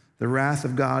things, the wrath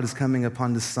of God is coming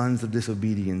upon the sons of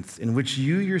disobedience, in which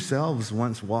you yourselves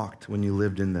once walked when you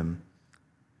lived in them.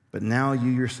 But now you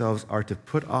yourselves are to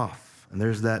put off. And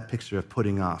there's that picture of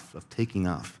putting off, of taking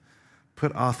off.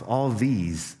 Put off all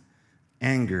these: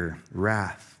 anger,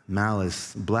 wrath,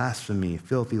 malice, blasphemy,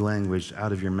 filthy language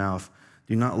out of your mouth.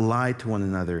 Do not lie to one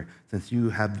another, since you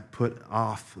have put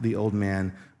off the old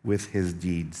man with his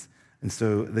deeds. And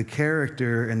so the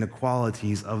character and the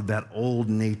qualities of that old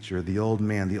nature, the old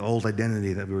man, the old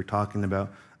identity that we were talking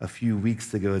about a few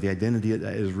weeks ago, the identity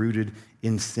that is rooted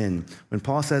in sin. When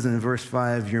Paul says in verse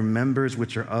 5, your members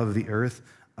which are of the earth,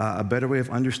 a better way of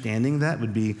understanding that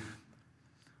would be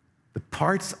the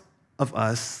parts of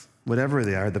us, whatever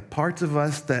they are, the parts of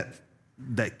us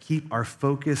that keep our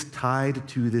focus tied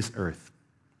to this earth.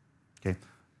 Okay?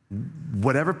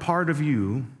 Whatever part of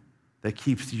you that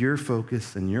keeps your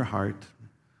focus and your heart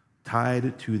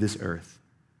tied to this earth.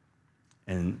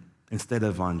 And instead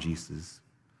of on Jesus,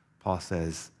 Paul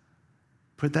says,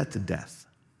 put that to death.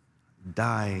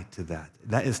 Die to that.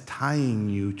 That is tying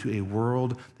you to a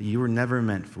world that you were never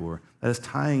meant for. That is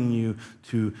tying you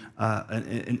to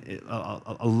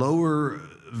a lower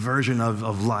version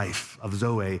of life, of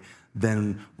Zoe,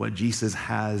 than what Jesus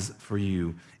has for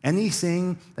you.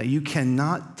 Anything that you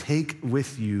cannot take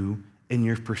with you in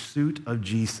your pursuit of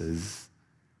Jesus,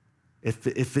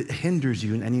 if it hinders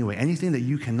you in any way, anything that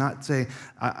you cannot say,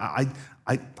 I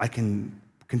can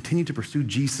continue to pursue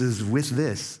Jesus with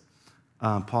this,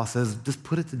 Paul says, just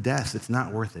put it to death. It's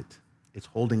not worth it. It's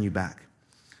holding you back.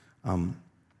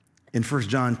 In 1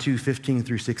 John 2, 15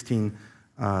 through 16,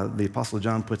 the Apostle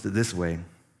John puts it this way.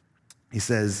 He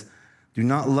says, do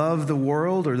not love the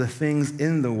world or the things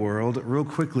in the world. Real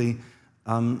quickly,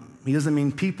 he doesn't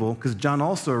mean people, because John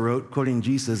also wrote, quoting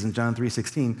Jesus in John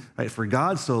 3:16, right? For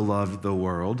God so loved the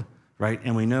world, right?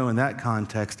 And we know in that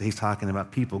context he's talking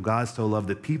about people. God so loved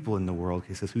the people in the world.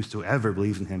 He says, whosoever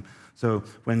believes in him. So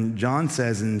when John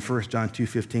says in 1 John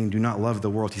 2:15, do not love the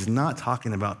world, he's not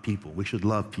talking about people. We should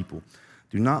love people.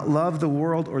 Do not love the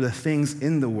world or the things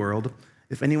in the world.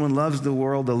 If anyone loves the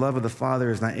world, the love of the Father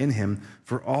is not in him.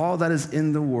 For all that is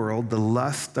in the world, the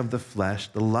lust of the flesh,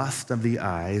 the lust of the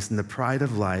eyes, and the pride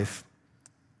of life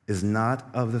is not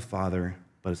of the Father,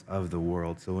 but is of the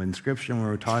world. So in Scripture, when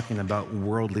we're talking about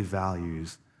worldly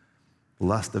values,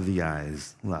 lust of the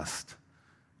eyes, lust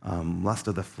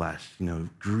of the flesh,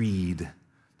 greed,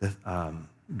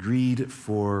 greed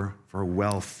for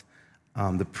wealth,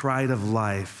 the pride of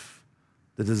life,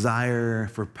 the desire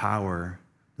for power,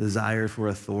 desire for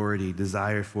authority,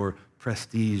 desire for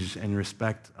prestige and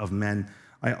respect of men.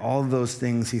 All those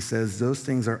things, he says, those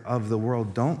things are of the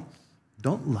world. Don't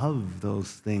love those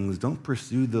things. Don't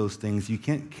pursue those things. You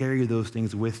can't carry those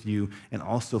things with you and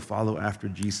also follow after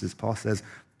Jesus. Paul says,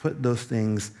 put those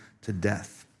things to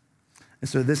death. And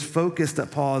so this focus that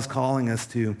Paul is calling us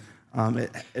to,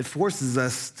 it forces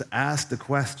us to ask the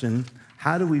question,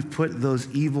 how do we put those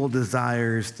evil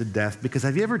desires to death? Because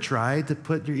have you ever tried to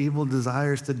put your evil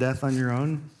desires to death on your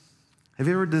own? Have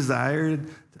you ever desired,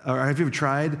 or have you ever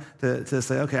tried to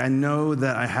say, okay, I know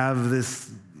that I have this,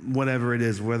 whatever it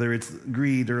is, whether it's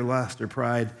greed or lust or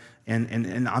pride,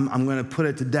 and I'm going to put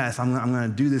it to death. I'm going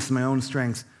to do this in my own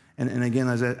strength. And again,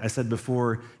 as I said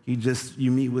before, you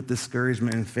meet with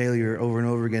discouragement and failure over and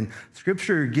over again.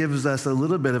 Scripture gives us a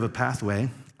little bit of a pathway.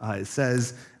 It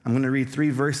says, I'm going to read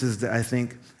 3 verses that I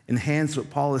think enhance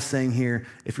what Paul is saying here.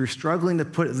 If you're struggling to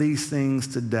put these things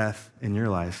to death in your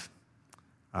life,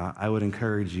 I would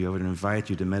encourage you, I would invite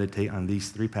you to meditate on these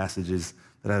 3 passages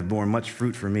that have borne much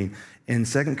fruit for me. In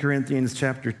 2 Corinthians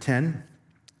chapter 10,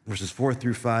 verses 4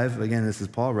 through 5, again, this is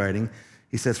Paul writing,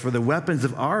 he says, for the weapons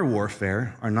of our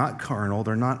warfare are not carnal,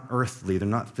 they're not earthly, they're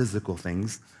not physical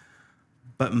things,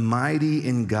 but mighty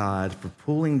in God for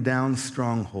pulling down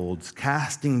strongholds,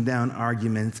 casting down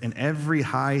arguments, and every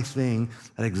high thing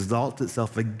that exalts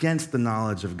itself against the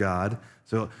knowledge of God.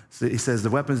 So he says the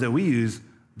weapons that we use,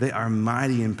 they are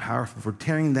mighty and powerful for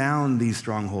tearing down these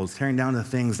strongholds, tearing down the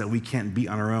things that we can't beat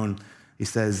on our own. He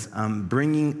says,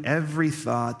 bringing every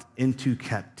thought into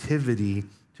captivity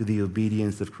to the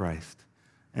obedience of Christ.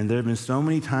 And there have been so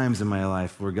many times in my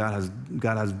life where God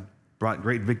has brought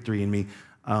great victory in me,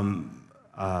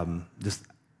 just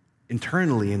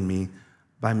internally in me,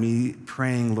 by me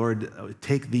praying, Lord,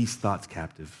 take these thoughts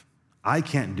captive. I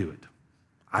can't do it.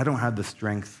 I don't have the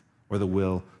strength or the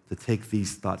will to take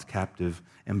these thoughts captive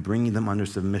and bringing them under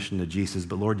submission to Jesus,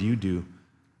 but Lord, you do.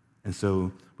 And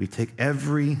so we take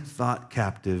every thought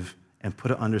captive and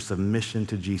put it under submission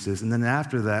to Jesus. And then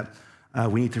after that,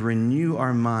 we need to renew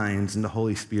our minds in the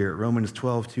Holy Spirit. Romans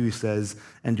 12:2 says,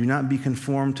 and do not be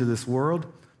conformed to this world,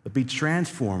 but be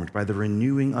transformed by the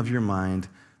renewing of your mind,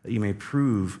 that you may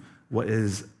prove what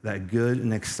is that good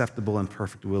and acceptable and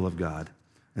perfect will of God.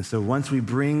 And so once we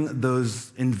bring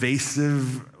those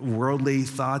invasive worldly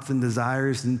thoughts and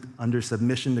desires under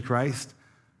submission to Christ,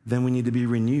 then we need to be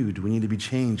renewed. We need to be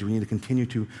changed. We need to continue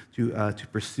to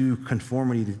pursue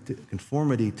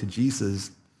conformity to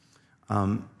Jesus,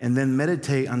 and then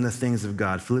meditate on the things of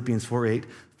God. Philippians 4:8.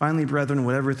 Finally, brethren,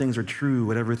 whatever things are true,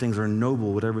 whatever things are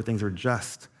noble, whatever things are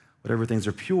just, whatever things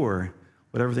are pure,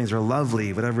 whatever things are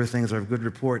lovely, whatever things are of good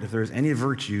report, if there is any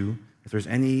virtue, if there's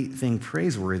anything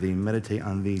praiseworthy, meditate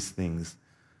on these things.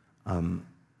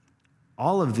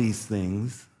 All of these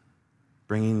things,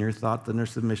 bringing your thoughts under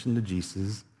submission to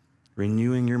Jesus,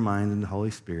 renewing your mind in the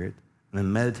Holy Spirit, and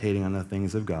then meditating on the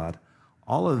things of God,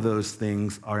 all of those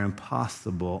things are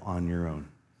impossible on your own.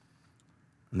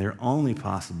 And they're only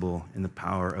possible in the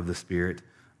power of the Spirit.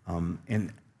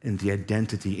 And in the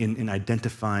identity, in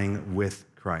identifying with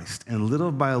Christ. And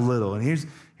little by little, and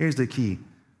here's the key,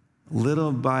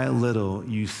 little by little,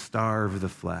 you starve the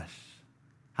flesh.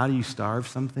 How do you starve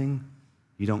something?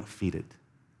 You don't feed it.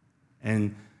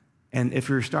 And if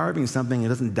you're starving something, it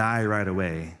doesn't die right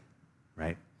away,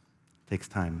 right? It takes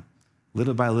time.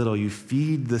 Little by little, you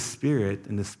feed the Spirit,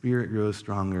 and the Spirit grows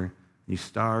stronger. You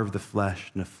starve the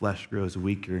flesh, and the flesh grows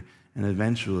weaker. And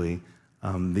eventually,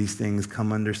 these things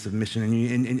come under submission,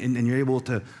 and you're able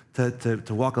to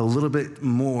walk a little bit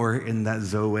more in that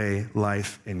Zoe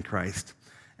life in Christ.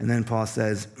 And then Paul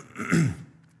says,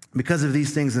 because of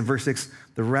these things, in verse 6,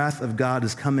 the wrath of God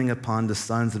is coming upon the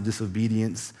sons of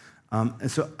disobedience. And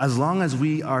so as long as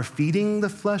we are feeding the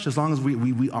flesh, as long as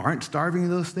we aren't starving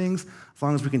those things, as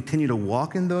long as we continue to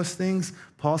walk in those things,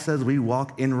 Paul says we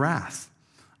walk in wrath.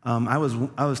 I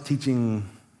was teaching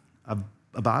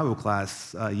a Bible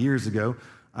class years ago.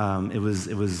 It was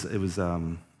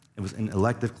an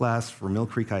elective class for Mill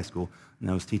Creek High School, and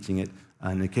I was teaching it.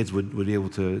 And the kids would be able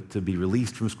to be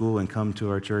released from school and come to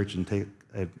our church and take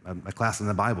a class in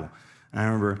the Bible. And I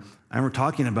remember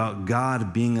talking about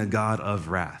God being a God of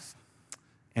wrath.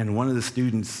 And one of the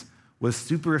students was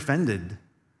super offended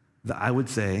that I would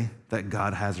say that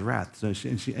God has wrath. So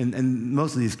and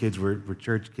most of these kids were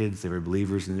church kids, they were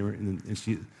believers, and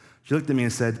she looked at me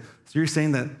and said, so you're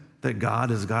saying that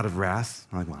God is a God of wrath?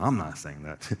 I'm like, well, I'm not saying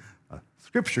that.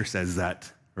 Scripture says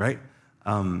that, right?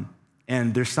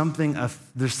 And there's something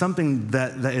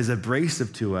that is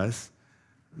abrasive to us,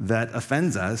 that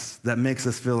offends us, that makes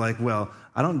us feel like, well,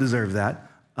 I don't deserve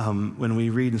that. When we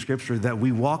read in Scripture that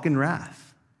we walk in wrath,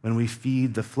 when we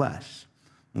feed the flesh,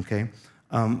 okay?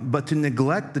 But to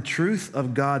neglect the truth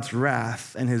of God's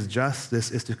wrath and his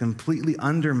justice is to completely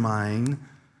undermine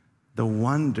the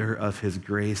wonder of his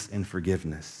grace and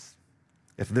forgiveness.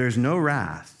 If there's no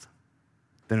wrath,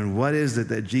 then what is it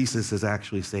that Jesus has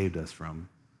actually saved us from?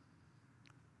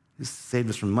 He's saved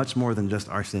us from much more than just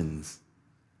our sins,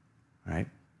 right?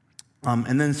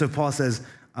 And then so Paul says,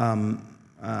 where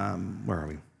are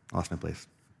we? I lost my place.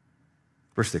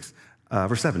 Verse 6.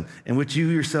 Verse 7, in which you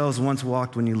yourselves once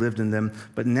walked when you lived in them,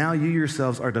 but now you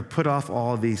yourselves are to put off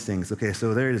all of these things. Okay,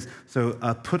 so there it is. So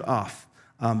put off.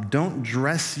 Don't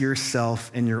dress yourself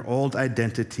in your old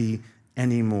identity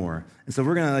anymore. And so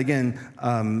we're going to,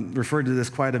 again, refer to this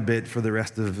quite a bit for the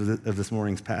rest of this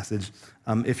morning's passage.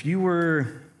 If you were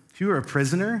a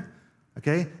prisoner,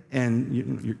 okay,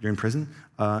 and you're in prison,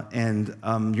 and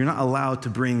you're not allowed to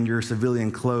bring your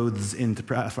civilian clothes into,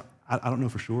 I don't know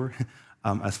for sure,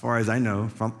 as far as I know,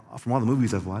 from all the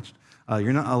movies I've watched,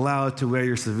 you're not allowed to wear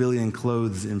your civilian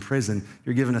clothes in prison.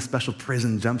 You're given a special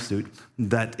prison jumpsuit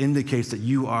that indicates that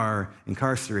you are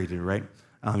incarcerated, right?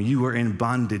 You are in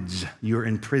bondage. You are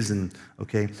in prison,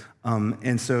 okay?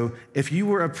 And so if you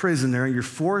were a prisoner, you're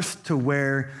forced to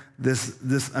wear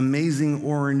this amazing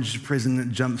orange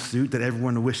prison jumpsuit that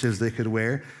everyone wishes they could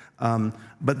wear.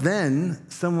 But then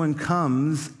someone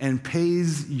comes and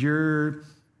pays your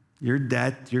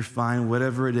debt, your fine,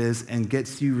 whatever it is, and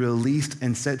gets you released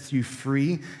and sets you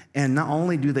free. And not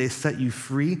only do they set you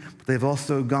free, but they've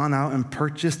also gone out and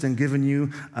purchased and given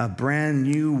you a brand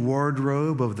new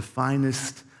wardrobe of the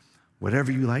finest,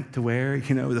 whatever you like to wear,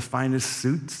 the finest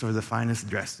suits or the finest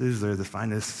dresses or the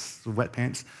finest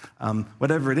sweatpants,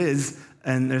 whatever it is.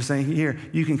 And they're saying, here,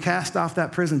 you can cast off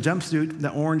that prison jumpsuit,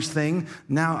 the orange thing.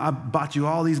 Now I bought you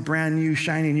all these brand new,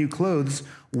 shiny new clothes.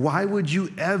 Why would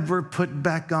you ever put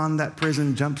back on that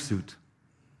prison jumpsuit?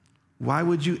 Why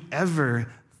would you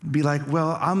ever be like,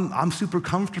 well, I'm super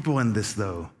comfortable in this,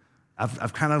 though.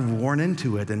 I've kind of worn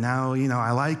into it, and now,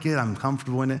 I like it. I'm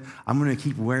comfortable in it. I'm going to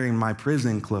keep wearing my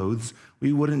prison clothes.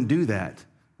 We wouldn't do that,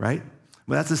 right?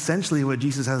 But that's essentially what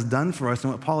Jesus has done for us.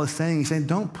 And what Paul is saying, he's saying,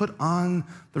 don't put on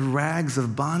the rags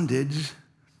of bondage.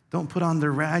 Don't put on the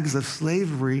rags of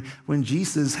slavery when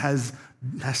Jesus has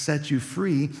set you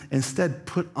free. Instead,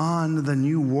 put on the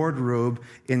new wardrobe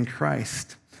in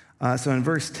Christ. So in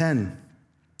verse 10,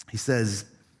 he says,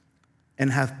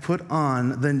 and have put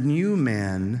on the new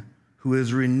man who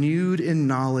is renewed in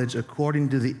knowledge according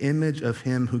to the image of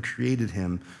him who created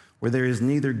him, where there is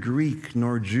neither Greek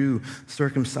nor Jew,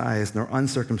 circumcised nor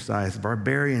uncircumcised,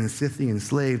 barbarian, Scythian,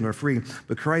 slave nor free,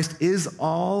 but Christ is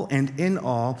all and in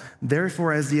all.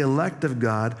 Therefore, as the elect of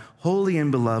God, holy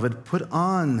and beloved, put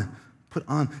on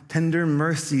tender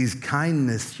mercies,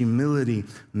 kindness, humility,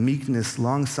 meekness,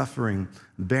 long-suffering,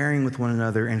 bearing with one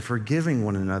another and forgiving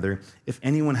one another. If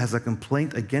anyone has a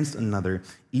complaint against another,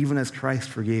 even as Christ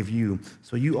forgave you,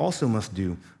 so you also must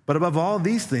do. But above all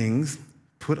these things,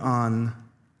 put on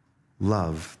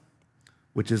love,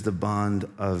 which is the bond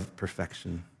of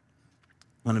perfection.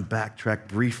 I want to backtrack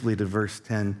briefly to verse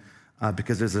 10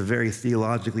 because there's a very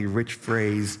theologically rich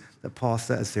phrase that Paul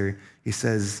says here. He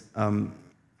says,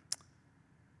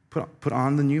 put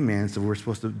on the new man, so we're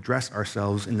supposed to dress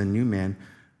ourselves in the new man,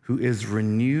 who is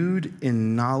renewed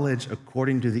in knowledge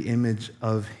according to the image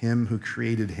of him who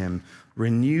created him.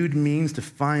 Renewed means to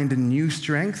find a new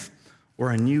strength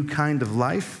or a new kind of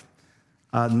life.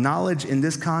 Knowledge in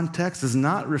this context does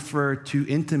not refer to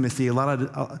intimacy. A lot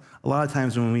of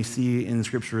times when we see in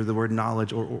Scripture the word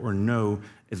knowledge or know,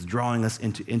 it's drawing us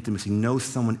into intimacy, know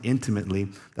someone intimately.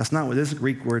 That's not what this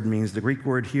Greek word means. The Greek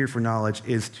word here for knowledge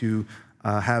is to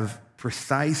have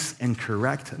precise and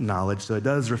correct knowledge. So it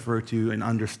does refer to an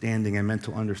understanding, a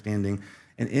mental understanding.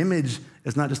 An image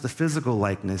is not just a physical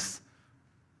likeness.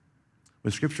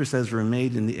 When Scripture says we're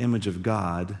made in the image of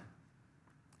God,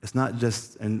 it's not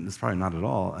just, and it's probably not at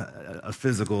all, a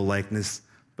physical likeness,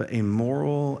 but a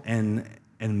moral and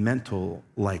mental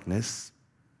likeness,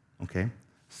 okay?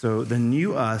 So the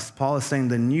new us, Paul is saying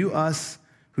the new us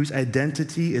whose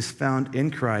identity is found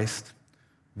in Christ,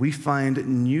 we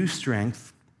find new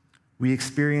strength, we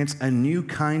experience a new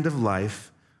kind of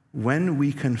life when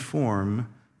we conform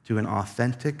to an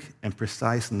authentic and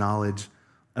precise knowledge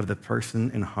of the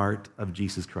person and heart of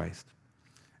Jesus Christ.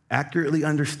 Accurately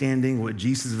understanding what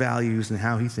Jesus values and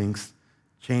how he thinks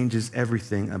changes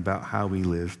everything about how we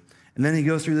live. And then he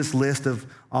goes through this list of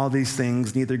all these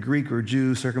things, neither Greek or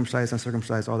Jew, circumcised,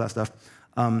 uncircumcised, all that stuff.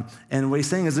 And what he's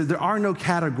saying is that there are no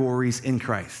categories in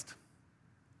Christ.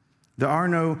 There are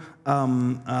no,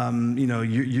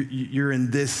 you're in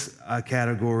this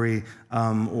category,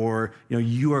 or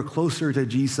you are closer to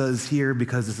Jesus here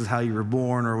because this is how you were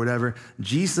born or whatever.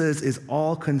 Jesus is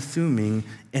all-consuming,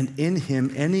 and in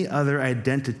him, any other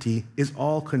identity is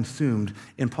all-consumed.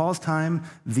 In Paul's time,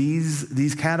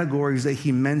 these categories that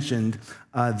he mentioned,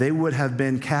 they would have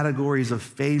been categories of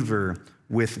favor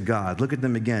with God. Look at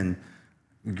them again.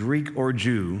 Greek or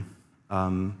Jew.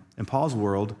 In Paul's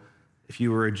world, if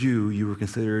you were a Jew, you were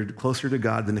considered closer to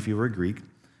God than if you were a Greek.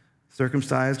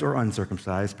 Circumcised or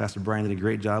uncircumcised. Pastor Brian did a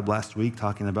great job last week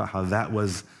talking about how that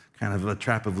was kind of a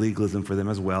trap of legalism for them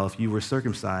as well. If you were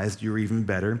circumcised, you were even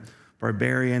better.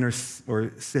 Barbarian or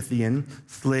Scythian,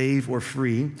 slave or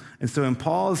free. And so in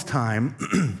Paul's time,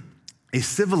 a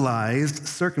civilized,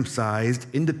 circumcised,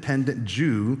 independent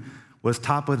Jew was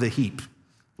top of the heap,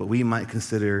 what we might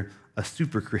consider a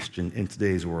super Christian in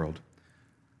today's world.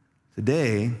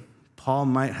 Today, Paul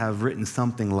might have written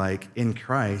something like, in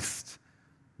Christ,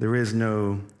 there is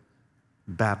no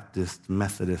Baptist,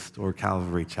 Methodist, or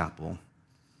Calvary Chapel.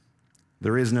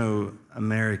 There is no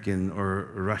American or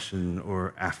Russian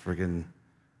or African.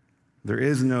 There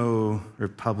is no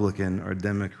Republican or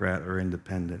Democrat or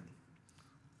Independent.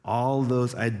 All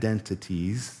those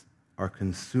identities are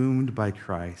consumed by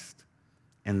Christ,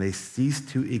 and they cease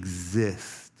to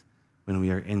exist when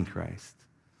we are in Christ.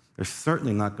 They're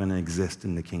certainly not going to exist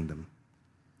in the kingdom.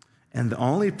 And the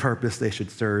only purpose they should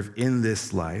serve in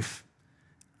this life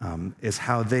is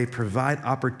how they provide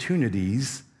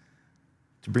opportunities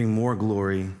to bring more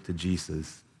glory to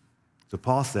Jesus. So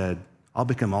Paul said, I'll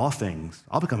become all things.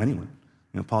 I'll become anyone.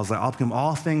 Paul's like, I'll become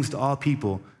all things to all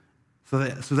people so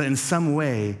that in some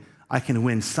way I can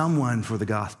win someone for the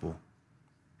gospel.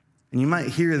 And you might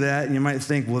hear that and you might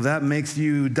think, well, that makes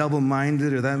you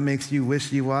double-minded, or that makes you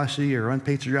wishy-washy or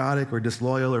unpatriotic or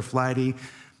disloyal or flighty.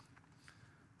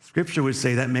 Scripture would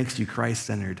say that makes you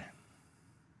Christ-centered.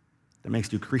 That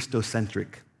makes you Christocentric,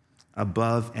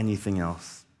 above anything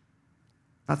else.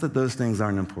 Not that those things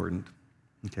aren't important,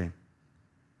 okay?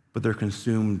 But they're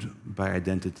consumed by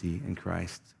identity in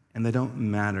Christ. And they don't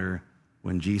matter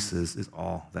when Jesus is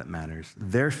all that matters.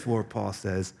 Therefore, Paul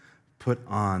says, put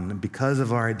on, because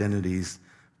of our identities,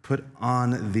 put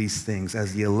on these things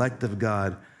as the elect of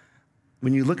God.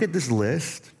 When you look at this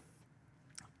list,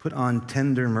 put on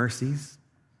tender mercies,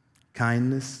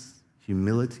 kindness,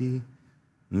 humility,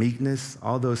 meekness,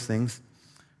 all those things.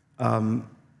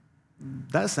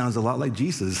 That sounds a lot like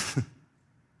Jesus,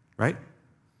 right?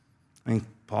 I mean,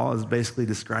 Paul is basically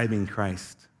describing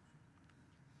Christ.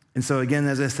 And so again,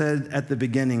 as I said at the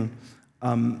beginning,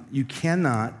 you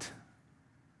cannot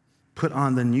put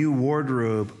on the new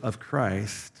wardrobe of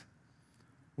Christ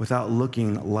without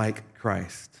looking like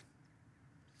Christ.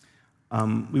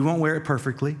 We won't wear it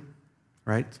perfectly,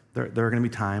 right? There are going to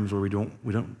be times where we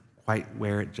don't quite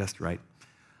wear it just right.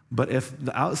 But if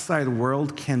the outside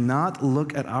world cannot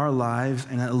look at our lives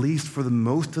and at least for the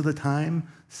most of the time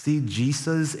see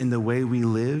Jesus in the way we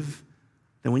live,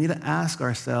 then we need to ask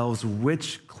ourselves,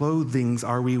 which clothings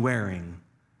are we wearing?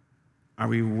 Are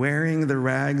we wearing the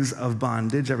rags of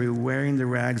bondage? Are we wearing the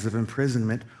rags of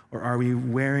imprisonment? Or are we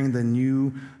wearing the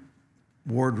new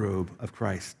wardrobe of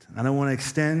Christ. And I want to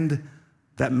extend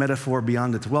that metaphor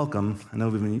beyond its welcome. I know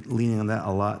we've been leaning on that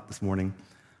a lot this morning.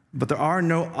 But there are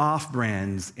no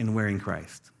off-brands in wearing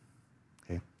Christ.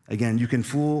 Okay? Again, you can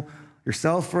fool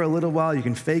yourself for a little while. You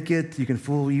can fake it. You can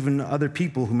fool even other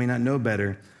people who may not know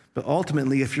better. But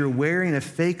ultimately, if you're wearing a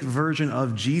fake version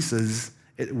of Jesus,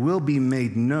 it will be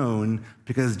made known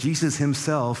because Jesus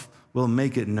himself will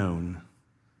make it known.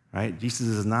 Right? Jesus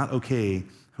is not okay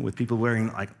with people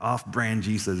wearing like off-brand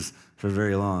Jesus for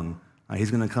very long. He's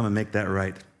going to come and make that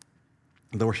right.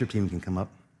 The worship team can come up.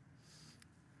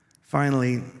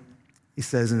 Finally, he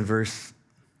says in verse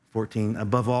 14,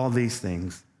 above all these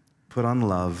things, put on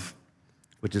love,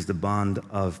 which is the bond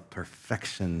of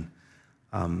perfection.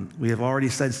 We have already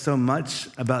said so much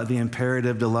about the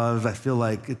imperative to love. I feel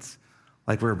like it's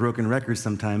like we're a broken record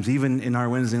sometimes. Even in our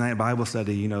Wednesday night Bible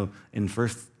study, in 1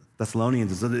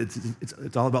 Thessalonians,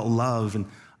 it's all about love. And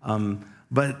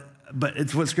but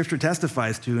it's what Scripture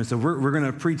testifies to, and so we're going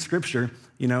to preach Scripture,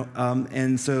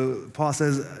 and so Paul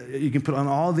says you can put on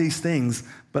all these things,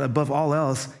 but above all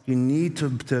else, you need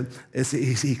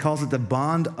he calls it the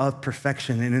bond of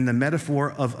perfection. And in the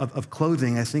metaphor of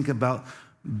clothing, I think about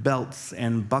belts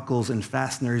and buckles and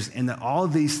fasteners, and that all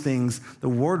of these things, the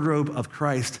wardrobe of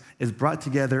Christ is brought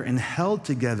together and held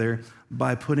together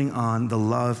by putting on the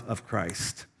love of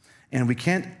Christ. And we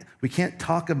can't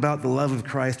talk about the love of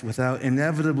Christ without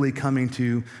inevitably coming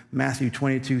to Matthew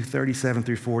 22, 37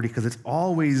 through 40, because it's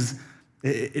always,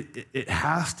 it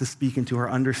has to speak into our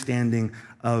understanding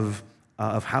of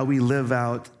how we live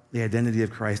out the identity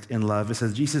of Christ in love. It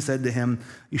says, Jesus said to him,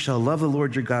 you shall love the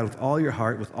Lord your God with all your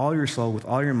heart, with all your soul, with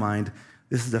all your mind.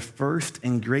 This is the first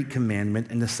and great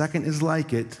commandment, and the second is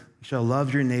like it. You shall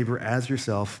love your neighbor as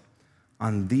yourself.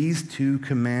 On these two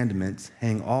commandments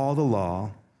hang all the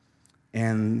law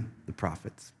and the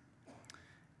prophets.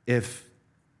 If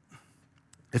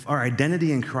our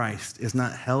identity in Christ is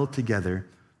not held together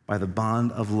by the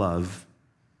bond of love,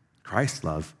 Christ's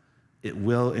love, it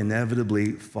will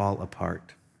inevitably fall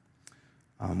apart.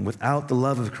 Without the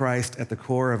love of Christ at the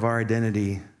core of our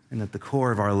identity and at the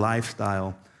core of our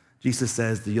lifestyle, Jesus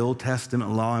says the Old Testament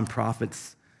law and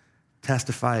prophets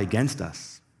testify against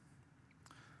us.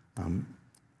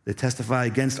 They testify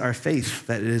against our faith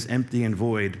that it is empty and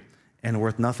void and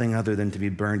worth nothing other than to be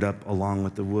burned up along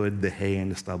with the wood, the hay, and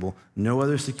the stubble. No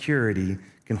other security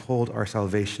can hold our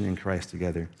salvation in Christ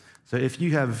together. So if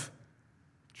you have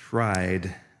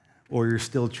tried, or you're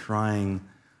still trying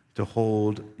to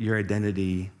hold your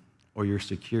identity or your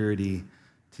security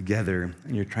together,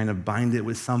 and you're trying to bind it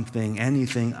with something,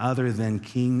 anything other than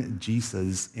King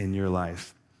Jesus in your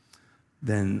life,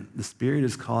 then the Spirit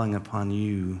is calling upon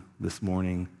you this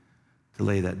morning to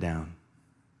lay that down.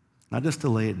 Not just to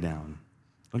lay it down.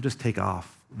 Don't just take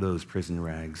off those prison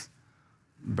rags.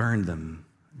 Burn them,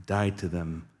 die to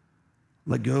them,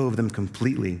 let go of them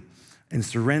completely, and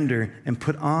surrender and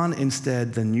put on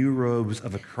instead the new robes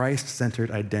of a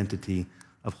Christ-centered identity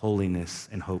of holiness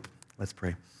and hope. Let's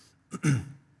pray.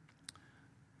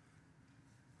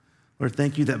 Lord,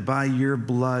 thank you that by your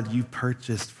blood you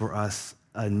purchased for us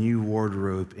a new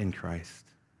wardrobe in Christ.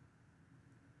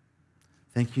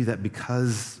 Thank you that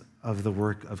because of the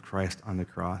work of Christ on the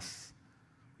cross,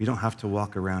 we don't have to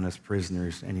walk around as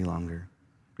prisoners any longer.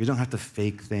 We don't have to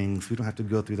fake things. We don't have to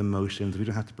go through the motions. We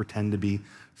don't have to pretend to be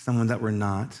someone that we're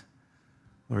not.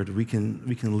 Lord, we can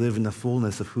live in the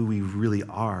fullness of who we really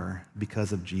are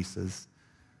because of Jesus.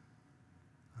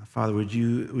 Father, would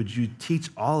you teach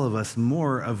all of us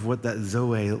more of what that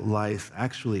Zoe life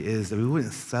actually is, that we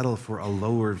wouldn't settle for a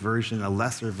lower version, a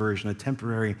lesser version, a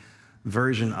temporary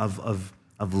version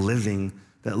of living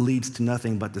that leads to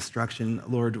nothing but destruction.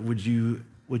 Lord, would you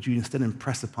instead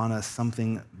impress upon us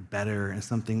something better and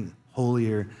something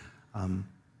holier? And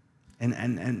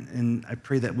I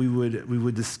pray that we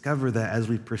would discover that as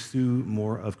we pursue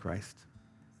more of Christ.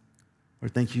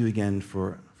 Lord, thank you again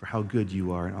for how good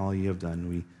you are and all you have done.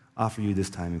 We offer you this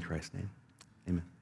time in Christ's name. Amen.